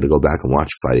 I got to go back and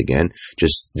watch the fight again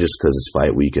just because it's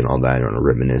fight week and all that. I want to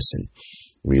reminisce and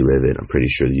relive it. I'm pretty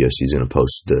sure the UFC is going to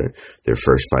post their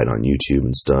first fight on YouTube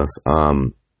and stuff.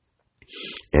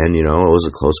 And, it was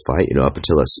a close fight, up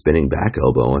until that spinning back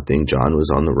elbow. I think John was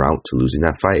on the route to losing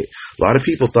that fight. A lot of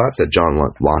people thought that John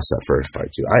lost that first fight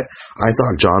too. I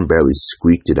thought John barely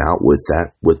squeaked it out with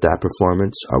that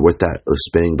performance, with that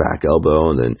spinning back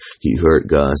elbow, and then he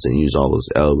hurt Gus and used all those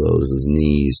elbows, his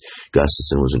knees.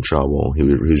 Gustafsson was in trouble. He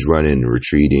was running and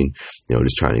retreating,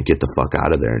 just trying to get the fuck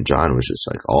out of there. And John was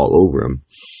just like all over him.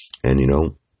 And,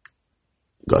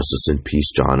 Gustafsson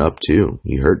pieced John up too.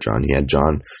 He hurt John. He had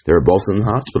John. They were both in the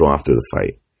hospital after the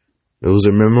fight. It was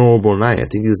a memorable night. I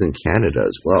think he was in Canada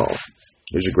as well.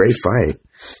 It was a great fight.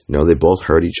 They both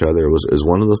hurt each other. It was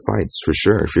one of the fights for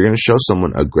sure. If you're going to show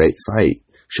someone a great fight,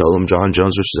 show them John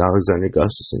Jones versus Alexander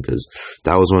Gustafsson, because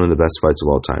that was one of the best fights of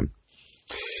all time.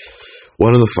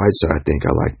 One of the fights that I think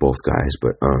I like both guys,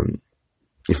 but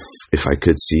if I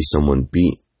could see someone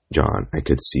beat John, I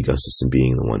could see Gustafsson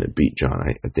being the one that beat John.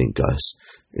 I think Gus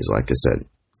is, like I said,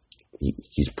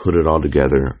 he's put it all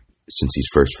together since he's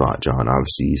first fought John.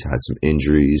 Obviously, he's had some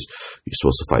injuries. He's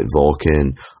supposed to fight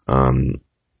Volkan.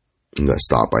 He got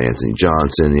stopped by Anthony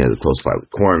Johnson. He had a close fight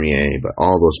with Cormier. But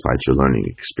all those fights are learning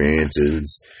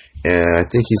experiences. And I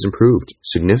think he's improved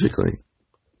significantly.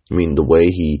 The way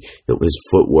his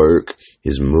footwork,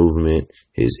 his movement,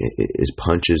 his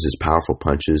punches, his powerful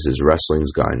punches, his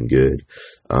wrestling's gotten good.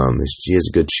 He has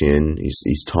a good chin.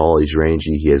 He's tall. He's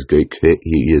rangy. He has great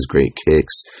great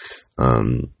kicks.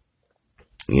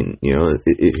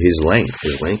 His length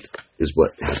is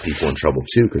what has people in trouble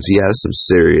too, because he has some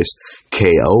serious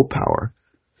KO power.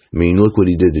 Look what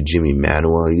he did to Jimmy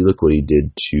Manuwa. You look what he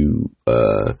did to.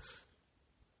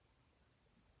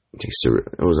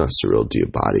 It was not Cyril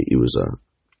Diabate. It was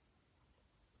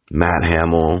Matt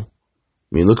Hamill.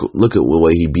 Look at the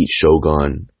way he beat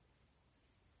Shogun.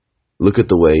 Look at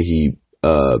the way he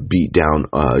beat down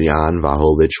Jan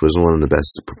Blachowicz. Was one of the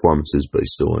best performances, but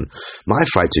he's still won. My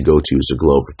fight to go to is the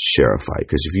Glover Teixeira fight,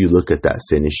 because if you look at that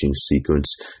finishing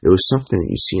sequence, it was something that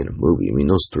you see in a movie.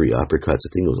 Those three uppercuts. I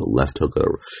think it was a left hook, a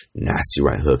nasty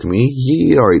right hook.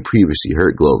 He already previously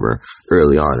hurt Glover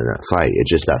early on in that fight. It's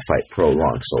just that fight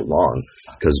prolonged so long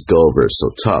because Glover is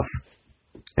so tough,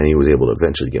 and he was able to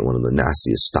eventually get one of the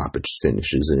nastiest stoppage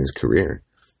finishes in his career.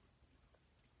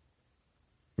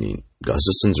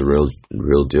 Gustafsson's a real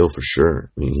deal for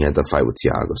sure. He had the fight with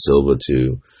Thiago Silva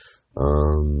too.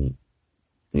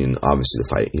 Obviously the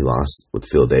fight he lost with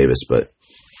Phil Davis, but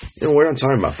we're not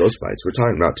talking about those fights. We're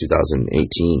talking about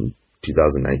 2018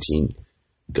 2019.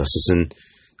 Gustafsson,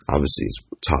 obviously, is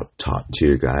top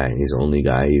tier guy. He's the only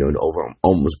guy,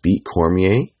 almost beat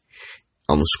Cormier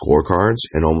on the scorecards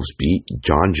and almost beat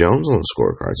John Jones on the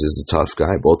scorecards. He's a tough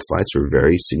guy. Both fights were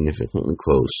very significantly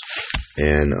close.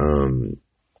 And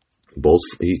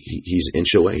he's an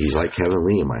inch away. He's like Kevin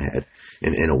Lee in my head.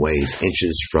 And in a way, he's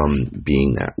inches from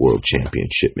being that world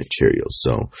championship material.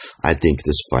 So I think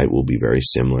this fight will be very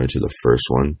similar to the first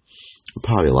one.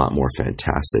 Probably a lot more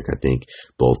fantastic. I think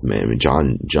both men. I mean,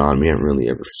 John, we haven't really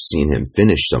ever seen him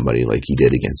finish somebody like he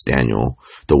did against Daniel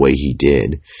the way he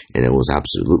did, and it was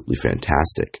absolutely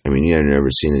fantastic. I mean, you have never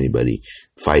seen anybody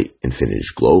fight and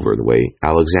finish Glover the way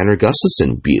Alexander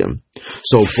Gustafsson beat him.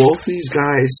 So both these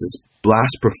guys'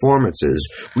 last performances,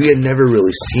 we had never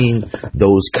really seen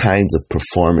those kinds of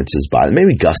performances by them.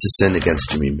 Maybe Gustafsson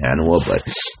against Jimmy Manuwa, but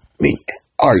I mean,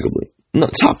 arguably. No,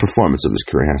 top performance of his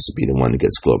career has to be the one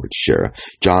against Glover Teixeira.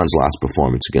 John's last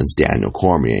performance against Daniel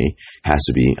Cormier has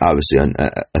to be, obviously,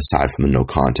 aside from the no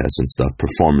contest and stuff,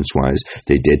 performance-wise,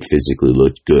 they did physically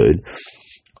look good.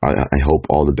 I hope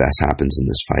all the best happens in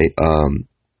this fight.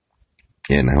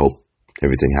 And I hope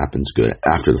everything happens good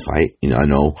after the fight. I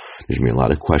know there's going to be a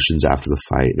lot of questions after the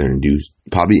fight. They're going to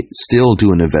probably still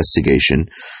do an investigation.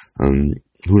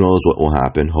 Who knows what will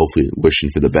happen? Hopefully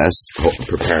wishing for the best,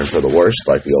 preparing for the worst,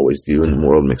 like we always do in the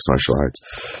world of mixed martial arts.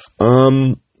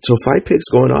 So fight picks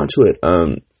going on to it.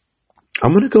 I'm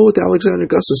going to go with Alexander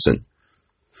Gustafsson.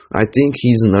 I think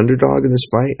he's an underdog in this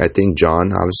fight. I think John,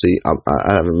 obviously,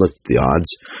 I haven't looked at the odds,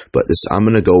 but I'm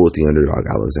going to go with the underdog,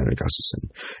 Alexander Gustafsson.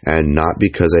 And not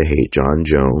because I hate John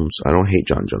Jones. I don't hate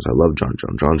John Jones. I love John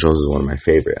Jones. John Jones is one of my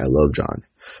favorite. I love John.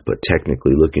 But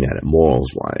technically, looking at it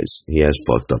morals-wise, he has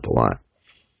fucked up a lot.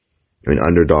 I mean,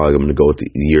 underdog, I'm going to go with the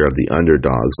year of the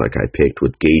underdogs, like I picked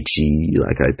with Gaethje,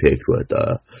 like I picked with,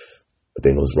 I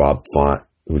think it was Rob Font,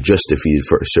 who just defeated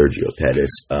Sergio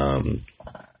Pettis,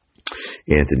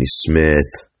 Anthony Smith.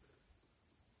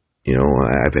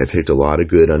 I picked a lot of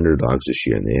good underdogs this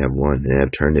year, and they have won. They have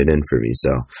turned it in for me,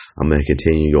 so I'm going to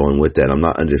continue going with that. I'm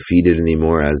not undefeated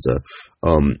anymore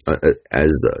when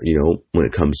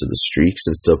it comes to the streaks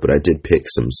and stuff, but I did pick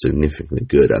some significantly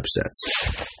good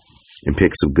upsets. And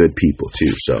pick some good people, too.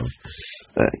 So,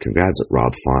 congrats at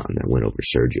Rob Font on that win over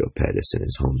Sergio Pettis in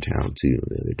his hometown, too,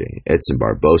 the other day. Edson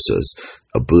Barbosa's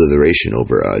obliteration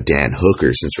over Dan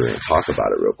Hooker, since we're going to talk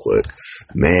about it real quick.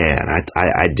 Man,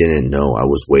 I didn't know. I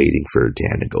was waiting for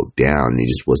Dan to go down, and he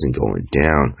just wasn't going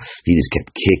down. He just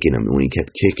kept kicking him, and when he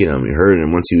kept kicking him, he hurt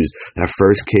him. Once that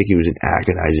first kick, he was in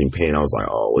agonizing pain. I was like,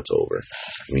 oh, it's over.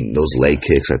 I mean, those leg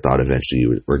kicks, I thought eventually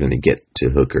we're going to get to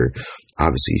Hooker.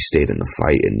 Obviously, he stayed in the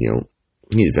fight, and,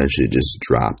 he eventually just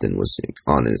dropped and was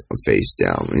on his face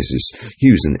down.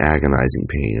 He was in agonizing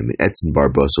pain. I mean, Edson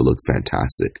Barbosa looked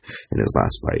fantastic in his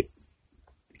last fight.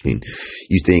 I mean,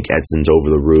 you think Edson's over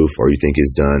the roof, or you think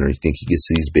he's done, or you think he gets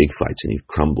to these big fights and he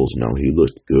crumbles. No, he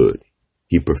looked good.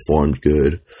 He performed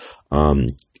good.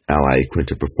 Ally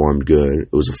Quinta performed good.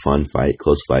 It was a fun fight,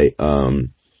 close fight.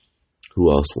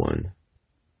 Who else won?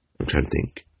 I'm trying to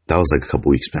think. That was like a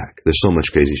couple weeks back. There's so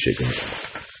much crazy shit going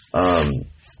on.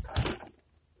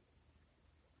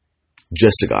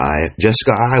 Jessica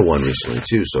I won recently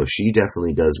too, so she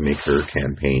definitely does make her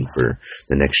campaign for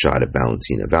the next shot at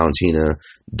Valentina. Valentina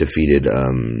defeated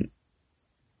Joanna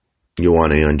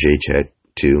Jędrzejczyk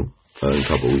too a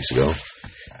couple weeks ago,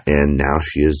 and now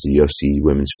she is the UFC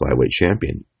Women's Flyweight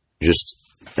Champion, just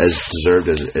as deserved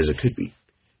as it could be.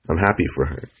 I'm happy for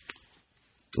her.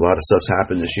 A lot of stuff's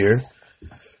happened this year,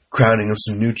 crowning of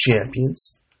some new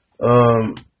champions.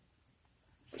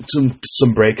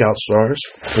 Some breakout stars,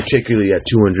 particularly at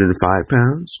 205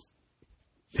 pounds.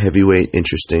 Heavyweight,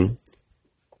 interesting.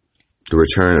 The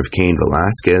return of Cain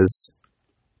Velasquez.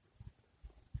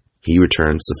 He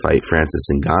returns to fight Francis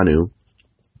Ngannou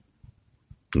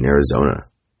in Arizona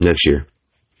next year.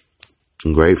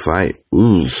 Great fight.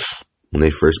 Ooh. When they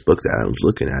first booked that, I was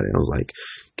looking at it. I was like,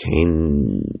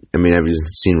 Cain. I mean, I've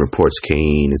seen reports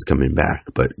Cain is coming back,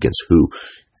 but against who?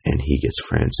 And he gets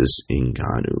Francis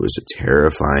Ngannou, who is a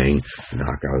terrifying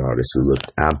knockout artist who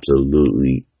looked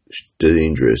absolutely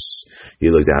dangerous. He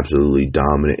looked absolutely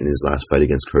dominant in his last fight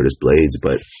against Curtis Blades.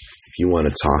 But if you want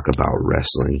to talk about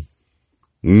wrestling,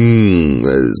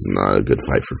 that is not a good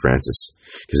fight for Francis.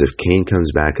 Because if Cain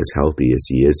comes back as healthy as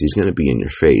he is, he's going to be in your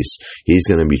face. He's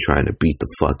going to be trying to beat the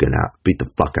fuck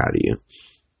out of you.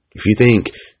 If you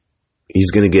think he's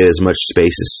going to get as much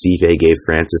space as Stipe gave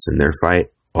Francis in their fight,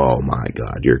 oh my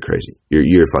God, you're crazy.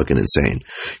 You're fucking insane.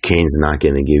 Cain's not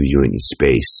going to give you any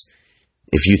space.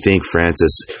 If you think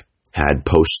Francis had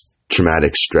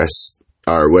post-traumatic stress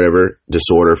or whatever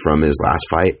disorder from his last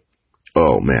fight,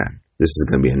 oh man, This is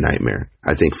going to be a nightmare.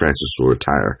 I think Francis will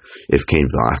retire if Cain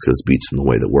Velasquez beats him the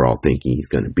way that we're all thinking he's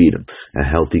going to beat him. A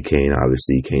healthy Cain,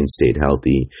 obviously. Cain stayed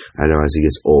healthy. I know as he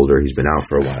gets older, he's been out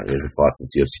for a while. He hasn't fought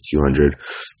since UFC 200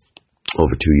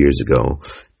 over 2 years ago.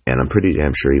 And I'm pretty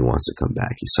damn sure he wants to come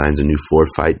back. He signs a new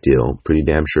 4-fight deal. Pretty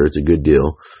damn sure it's a good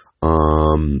deal.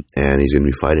 And he's going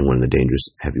to be fighting one of the dangerous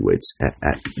heavyweights.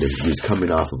 He's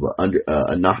coming off of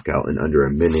a knockout in under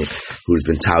a minute. Who's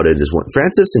been touted as one.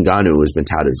 Francis Ngannou has been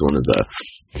touted as one of the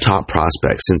top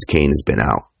prospects since Cain has been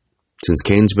out. Since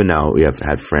Cain's been out, we have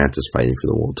had Francis fighting for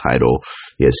the world title.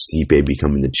 We have Stipe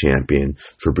becoming the champion.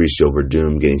 Fabricio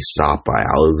Verdum getting stopped by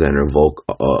Alexander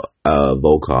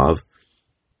Volkov.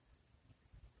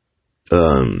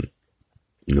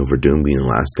 Verdum being the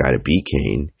last guy to beat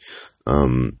Cain.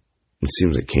 It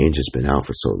seems like Cain's just been out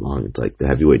for so long. It's like the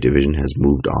heavyweight division has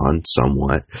moved on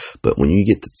somewhat. But when you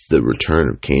get the return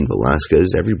of Cain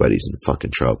Velasquez, everybody's in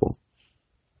fucking trouble.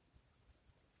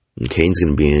 And Cain's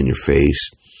going to be in your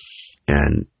face.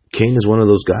 And Cain is one of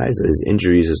those guys that his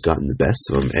injuries has gotten the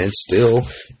best of him. And still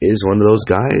is one of those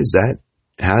guys that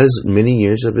has many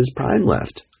years of his prime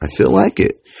left. I feel like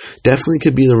it. Definitely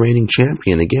could be the reigning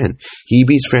champion again. He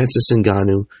beats Francis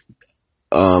Ngannou.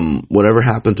 Whatever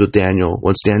happens with Daniel,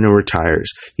 once Daniel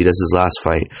retires, he does his last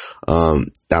fight,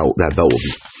 that belt will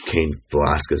be Cain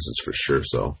Velasquez's for sure.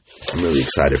 So I'm really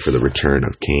excited for the return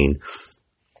of Cain.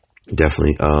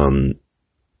 Definitely.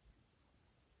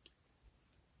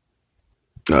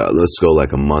 Let's go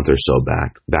like a month or so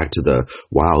back to the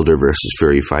Wilder versus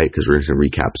Fury fight, because we're going to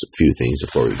recap a few things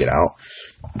before we get out.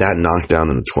 That knockdown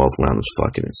in the 12th round was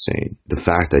fucking insane. The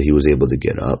fact that he was able to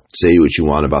get up, say what you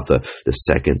want about the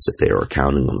seconds that they were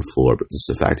counting on the floor, but just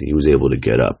the fact that he was able to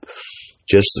get up.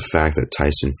 Just the fact that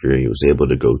Tyson Fury was able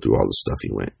to go through all the stuff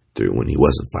he went through when he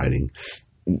wasn't fighting.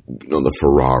 The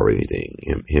Ferrari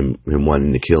thing, him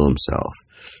wanting to kill himself,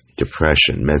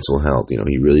 depression, mental health,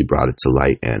 he really brought it to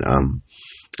light, and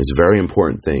it's a very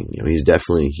important thing. He's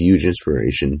definitely a huge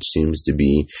inspiration. Seems to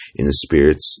be in the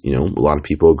spirits. A lot of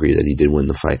people agree that he did win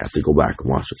the fight. I have to go back and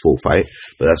watch the full fight,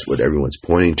 but that's what everyone's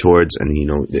pointing towards. And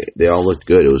they all looked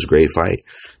good. It was a great fight.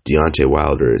 Deontay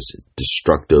Wilder, as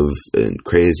destructive and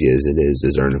crazy as it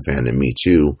is, earned a fan, and me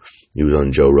too. He was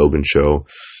on Joe Rogan's show.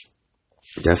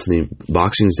 Definitely,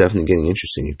 boxing's definitely getting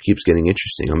interesting. It keeps getting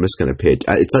interesting. I'm just gonna pay.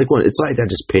 It's like I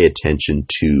just pay attention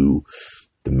to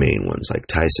the main ones, like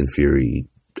Tyson Fury,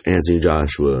 Anthony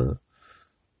Joshua,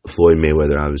 Floyd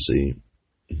Mayweather, obviously.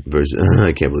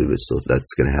 I can't believe that's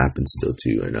going to happen still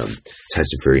too. And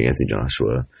Tyson Fury, Anthony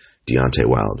Joshua, Deontay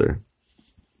Wilder.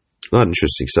 A lot of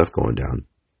interesting stuff going down.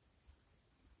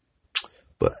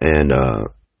 And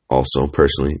also,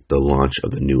 personally, the launch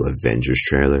of the new Avengers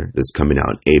trailer that's coming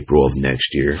out in April of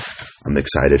next year. I'm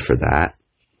excited for that.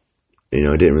 It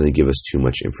didn't really give us too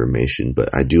much information,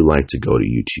 but I do like to go to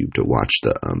YouTube to watch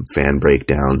the fan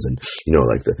breakdowns and,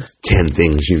 like the 10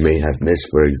 things you may have missed,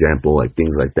 for example, like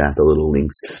things like that, the little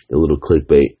links, the little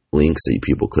clickbait links that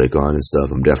people click on and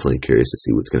stuff. I'm definitely curious to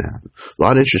see what's going to happen. A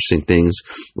lot of interesting things,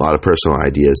 a lot of personal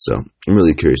ideas, so I'm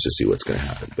really curious to see what's going to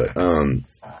happen. But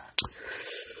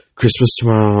Christmas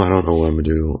tomorrow, I don't know what I'm going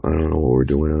to do. I don't know what we're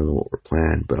doing. I don't know what we're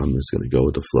planning, but I'm just going to go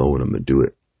with the flow and I'm going to do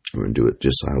it. I'm going to do it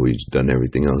just how we've done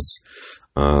everything else.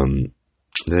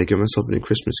 Did I give myself any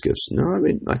Christmas gifts? No, I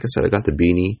mean, like I said, I got the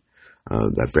beanie,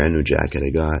 that brand new jacket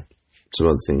I got, some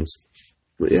other things.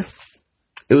 But yeah,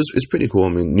 it's pretty cool.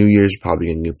 I mean, New Year's probably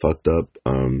going to get fucked up.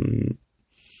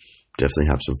 Definitely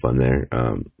have some fun there.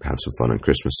 Have some fun on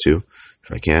Christmas too,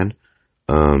 if I can.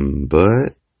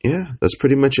 But yeah, that's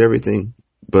pretty much everything.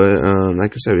 But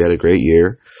like I said, we had a great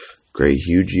year. Great,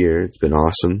 huge year. It's been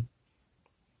awesome.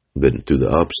 Been through the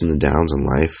ups and the downs in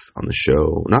life, on the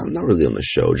show. Not really on the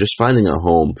show, just finding a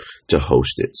home to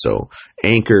host it. So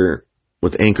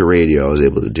with Anchor Radio, I was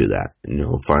able to do that.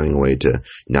 Finding a way to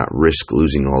not risk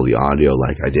losing all the audio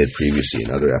like I did previously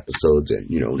in other episodes, and,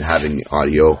 having the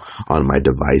audio on my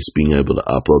device, being able to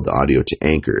upload the audio to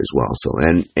Anchor as well. So,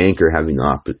 and Anchor having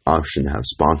the option to have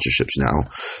sponsorships now,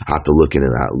 I have to look into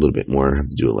that a little bit more. I have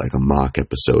to do like a mock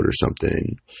episode or something,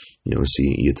 and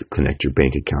see, you have to connect your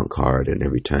bank account card, and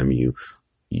every time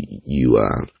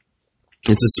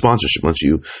it's a sponsorship. Once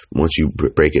you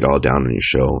break it all down on your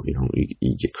show,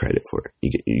 you get credit for it.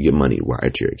 You get money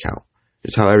wired to your account.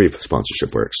 It's how every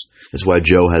sponsorship works. That's why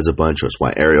Joe has a bunch. That's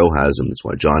why Ariel has them. That's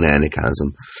why John Anik has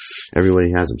them.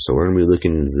 Everybody has them. So we're going to be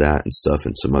looking into that and stuff,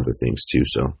 and some other things too.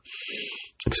 So, like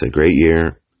I said, great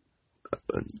year.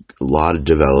 A lot of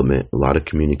development, a lot of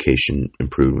communication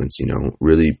improvements.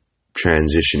 Really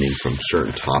transitioning from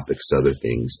certain topics to other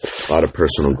things. A lot of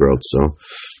personal growth. So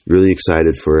really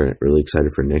excited for it. Really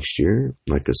excited for next year.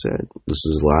 Like I said, this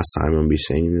is the last time I'm going to be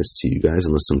saying this to you guys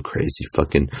unless some crazy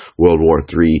fucking World War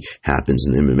III happens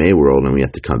in the MMA world and we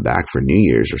have to come back for New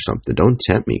Year's or something. Don't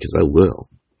tempt me because I will.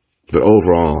 But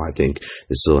overall, I think this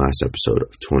is the last episode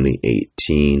of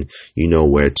 2018. You know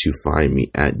where to find me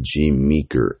at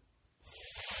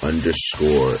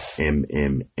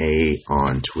gmeeker_MMA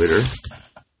on Twitter.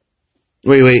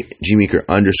 Wait,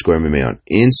 gmeeker_MMA on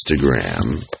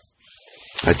Instagram.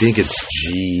 I think it's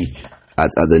I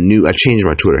changed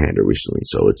my Twitter handle recently,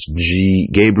 so it's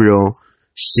Gabriel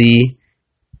C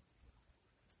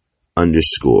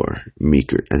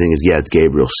 _Meeker. I think it's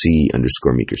Gabriel C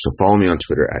 _Meeker. So follow me on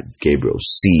Twitter at Gabriel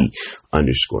C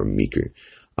 _Meeker.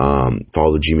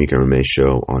 Follow the G Meeker MMA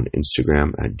show on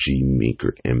Instagram at G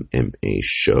Meeker MMA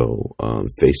show.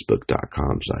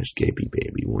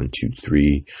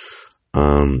 Facebook.com/GabyBaby123.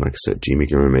 Like I said, G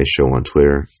Meeker MMA show on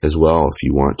Twitter as well. If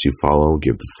you want to follow,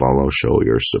 give the follow, show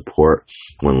your support.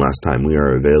 One last time, we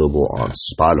are available on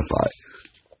Spotify,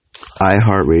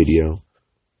 iHeartRadio,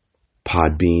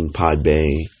 Podbean,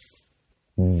 Podbay,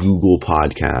 Google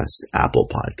Podcasts, Apple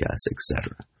Podcasts,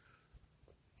 etc.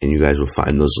 And you guys will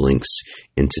find those links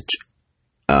into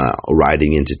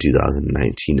riding into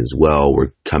 2019 as well.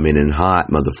 We're coming in hot,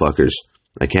 motherfuckers.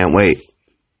 I can't wait.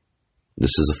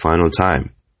 This is the final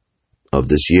time of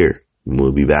this year.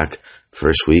 We'll be back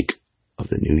first week of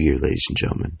the new year, ladies and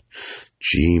gentlemen.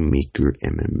 G Meeker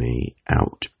MMA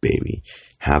out, baby.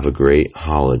 Have a great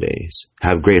holidays.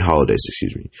 Have great holidays,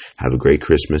 excuse me. Have a great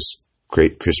Christmas.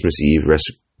 Great Christmas Eve.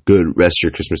 Rest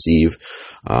your Christmas Eve.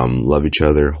 Love each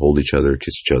other, hold each other,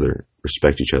 kiss each other,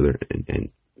 respect each other,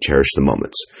 and cherish the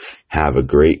moments. Have a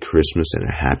great Christmas and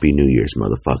a happy New Year's,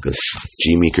 motherfuckers.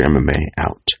 G Meeker MMA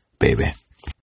out, baby.